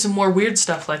do some more weird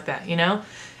stuff like that, you know?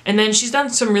 And then she's done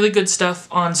some really good stuff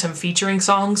on some featuring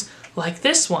songs like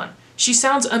this one. She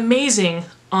sounds amazing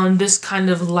on this kind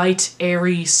of light,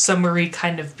 airy, summery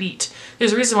kind of beat.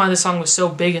 There's a reason why this song was so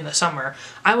big in the summer.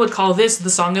 I would call this the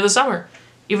song of the summer.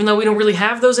 Even though we don't really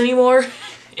have those anymore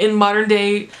in modern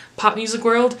day pop music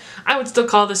world, I would still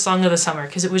call this song of the summer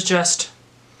because it was just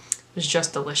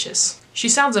delicious. She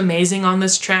sounds amazing on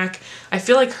this track. I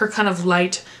feel like her kind of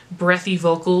light, breathy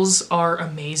vocals are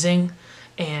amazing,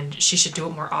 and she should do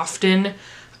it more often.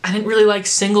 I didn't really like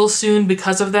Single Soon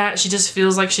because of that. She just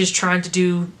feels like she's trying to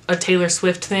do a Taylor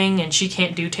Swift thing, and she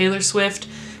can't do Taylor Swift.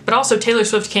 But also Taylor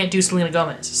Swift can't do Selena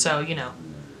Gomez, so, you know.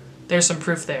 There's some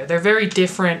proof there. They're very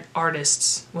different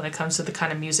artists when it comes to the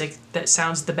kind of music that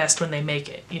sounds the best when they make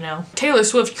it, you know? Taylor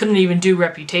Swift couldn't even do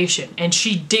Reputation, and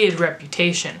she did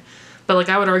Reputation. But like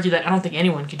I would argue that I don't think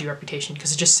anyone could do Reputation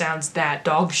because it just sounds that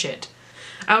dog shit.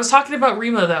 I was talking about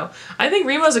Remo though. I think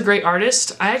Remo's a great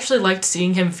artist. I actually liked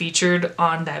seeing him featured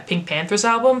on that Pink Panthers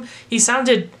album. He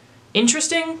sounded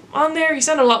interesting on there. He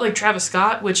sounded a lot like Travis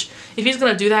Scott, which if he's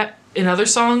gonna do that in other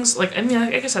songs, like, I mean,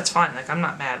 I guess that's fine. Like, I'm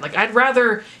not mad. Like, I'd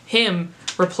rather him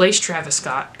replace Travis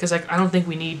Scott, because, like, I don't think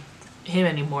we need him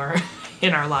anymore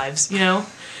in our lives, you know?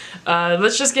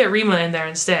 Let's just get Rima in there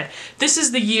instead. This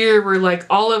is the year where, like,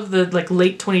 all of the, like,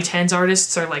 late 2010s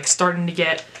artists are, like, starting to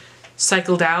get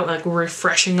cycled out. Like, we're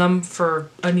refreshing them for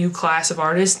a new class of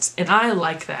artists, and I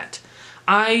like that.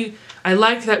 I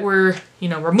like that we're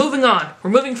moving on.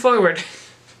 We're moving forward.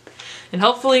 And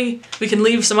hopefully we can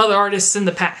leave some other artists in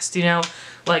the past, you know?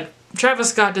 Like,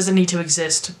 Travis Scott doesn't need to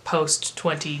exist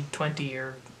post-2020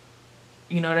 or...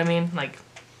 You know what I mean? Like,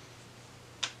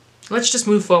 let's just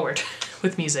move forward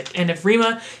with music. And if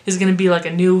Rima is going to be like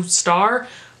a new star,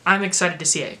 I'm excited to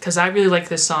see it. Because I really like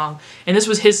this song. And this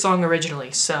was his song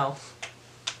originally, so...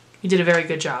 He did a very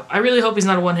good job. I really hope he's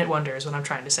not a one-hit wonder is what I'm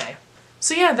trying to say.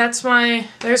 So yeah, there's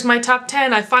my top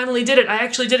 10. I finally did it. I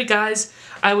actually did it, guys.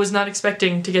 I was not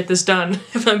expecting to get this done,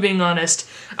 if I'm being honest.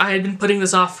 I had been putting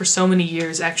this off for so many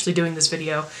years, actually doing this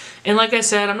video. And like I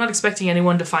said, I'm not expecting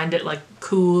anyone to find it, like,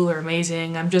 cool or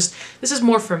amazing. This is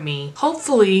more for me.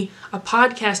 Hopefully, a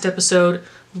podcast episode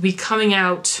will be coming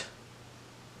out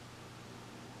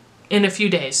in a few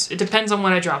days. It depends on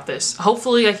when I drop this.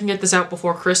 Hopefully, I can get this out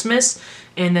before Christmas,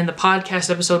 and then the podcast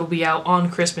episode will be out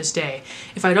on Christmas Day.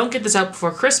 If I don't get this out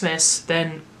before Christmas,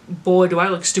 then boy, do I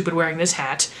look stupid wearing this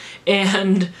hat.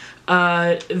 And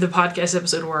the podcast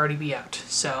episode will already be out.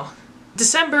 So,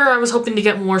 December, I was hoping to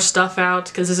get more stuff out,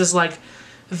 because this is, like,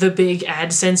 the big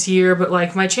AdSense year, but,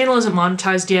 like, my channel isn't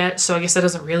monetized yet, so I guess that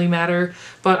doesn't really matter.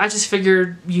 But I just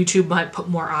figured YouTube might put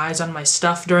more eyes on my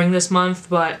stuff during this month,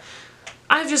 but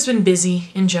I've just been busy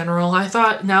in general. I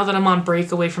thought now that I'm on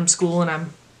break away from school and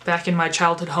I'm back in my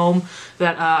childhood home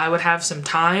that I would have some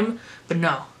time, but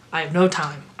no, I have no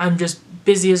time. I'm just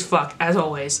busy as fuck, as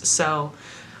always, so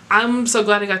I'm so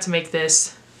glad I got to make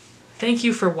this. Thank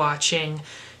you for watching.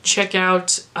 Check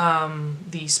out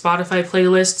the Spotify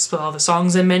playlists with all the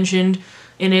songs I mentioned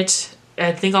in it.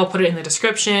 I think I'll put it in the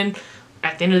description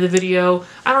at the end of the video.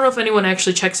 I don't know if anyone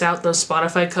actually checks out those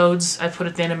Spotify codes I put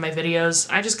at the end of my videos.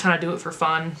 I just kind of do it for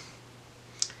fun.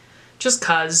 Just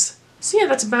cuz. So yeah,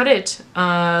 that's about it.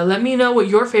 Let me know what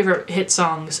your favorite hit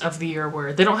songs of the year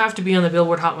were. They don't have to be on the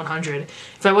Billboard Hot 100.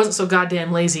 If I wasn't so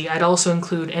goddamn lazy, I'd also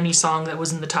include any song that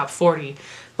was in the top 40.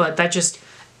 But that just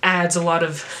adds a lot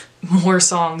of more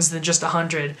songs than just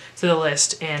 100 to the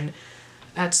list, and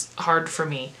that's hard for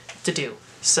me to do.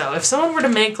 So if someone were to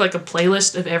make like a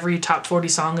playlist of every top 40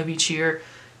 song of each year,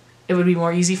 it would be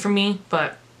more easy for me,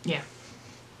 but yeah.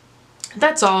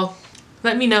 That's all.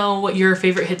 Let me know what your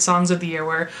favorite hit songs of the year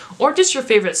were, or just your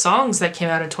favorite songs that came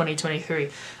out in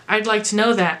 2023. I'd like to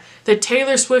know that. The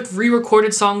Taylor Swift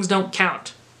re-recorded songs don't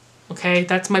count. Okay,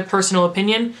 that's my personal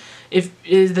opinion. If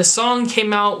the song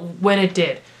came out when it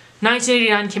did.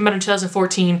 1989 came out in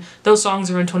 2014. Those songs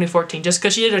are in 2014. Just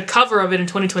because she did a cover of it in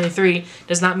 2023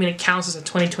 does not mean it counts as a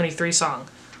 2023 song.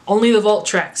 Only the vault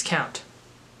tracks count.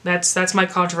 That's my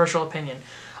controversial opinion.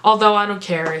 Although I don't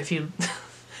care if you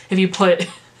if you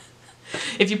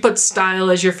put Style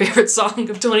as your favorite song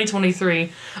of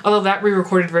 2023. Although that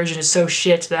re-recorded version is so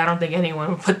shit that I don't think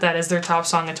anyone would put that as their top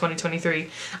song of 2023.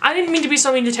 I didn't mean to be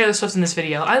so mean to Taylor Swift in this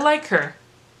video. I like her.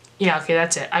 Yeah, okay,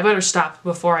 that's it. I better stop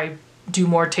before I do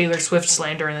more Taylor Swift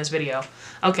slander in this video.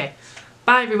 Okay,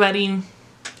 bye everybody.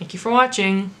 Thank you for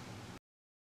watching.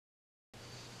 I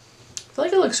feel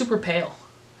like I look super pale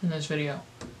in this video.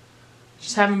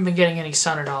 Just haven't been getting any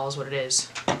sun at all is what it is.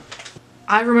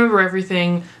 I Remember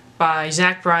Everything by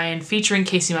Zach Bryan featuring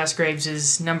Casey Musgraves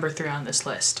is number 3 on this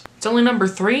list. It's only number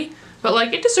 3, but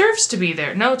like it deserves to be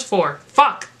there. No, it's 4.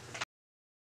 Fuck!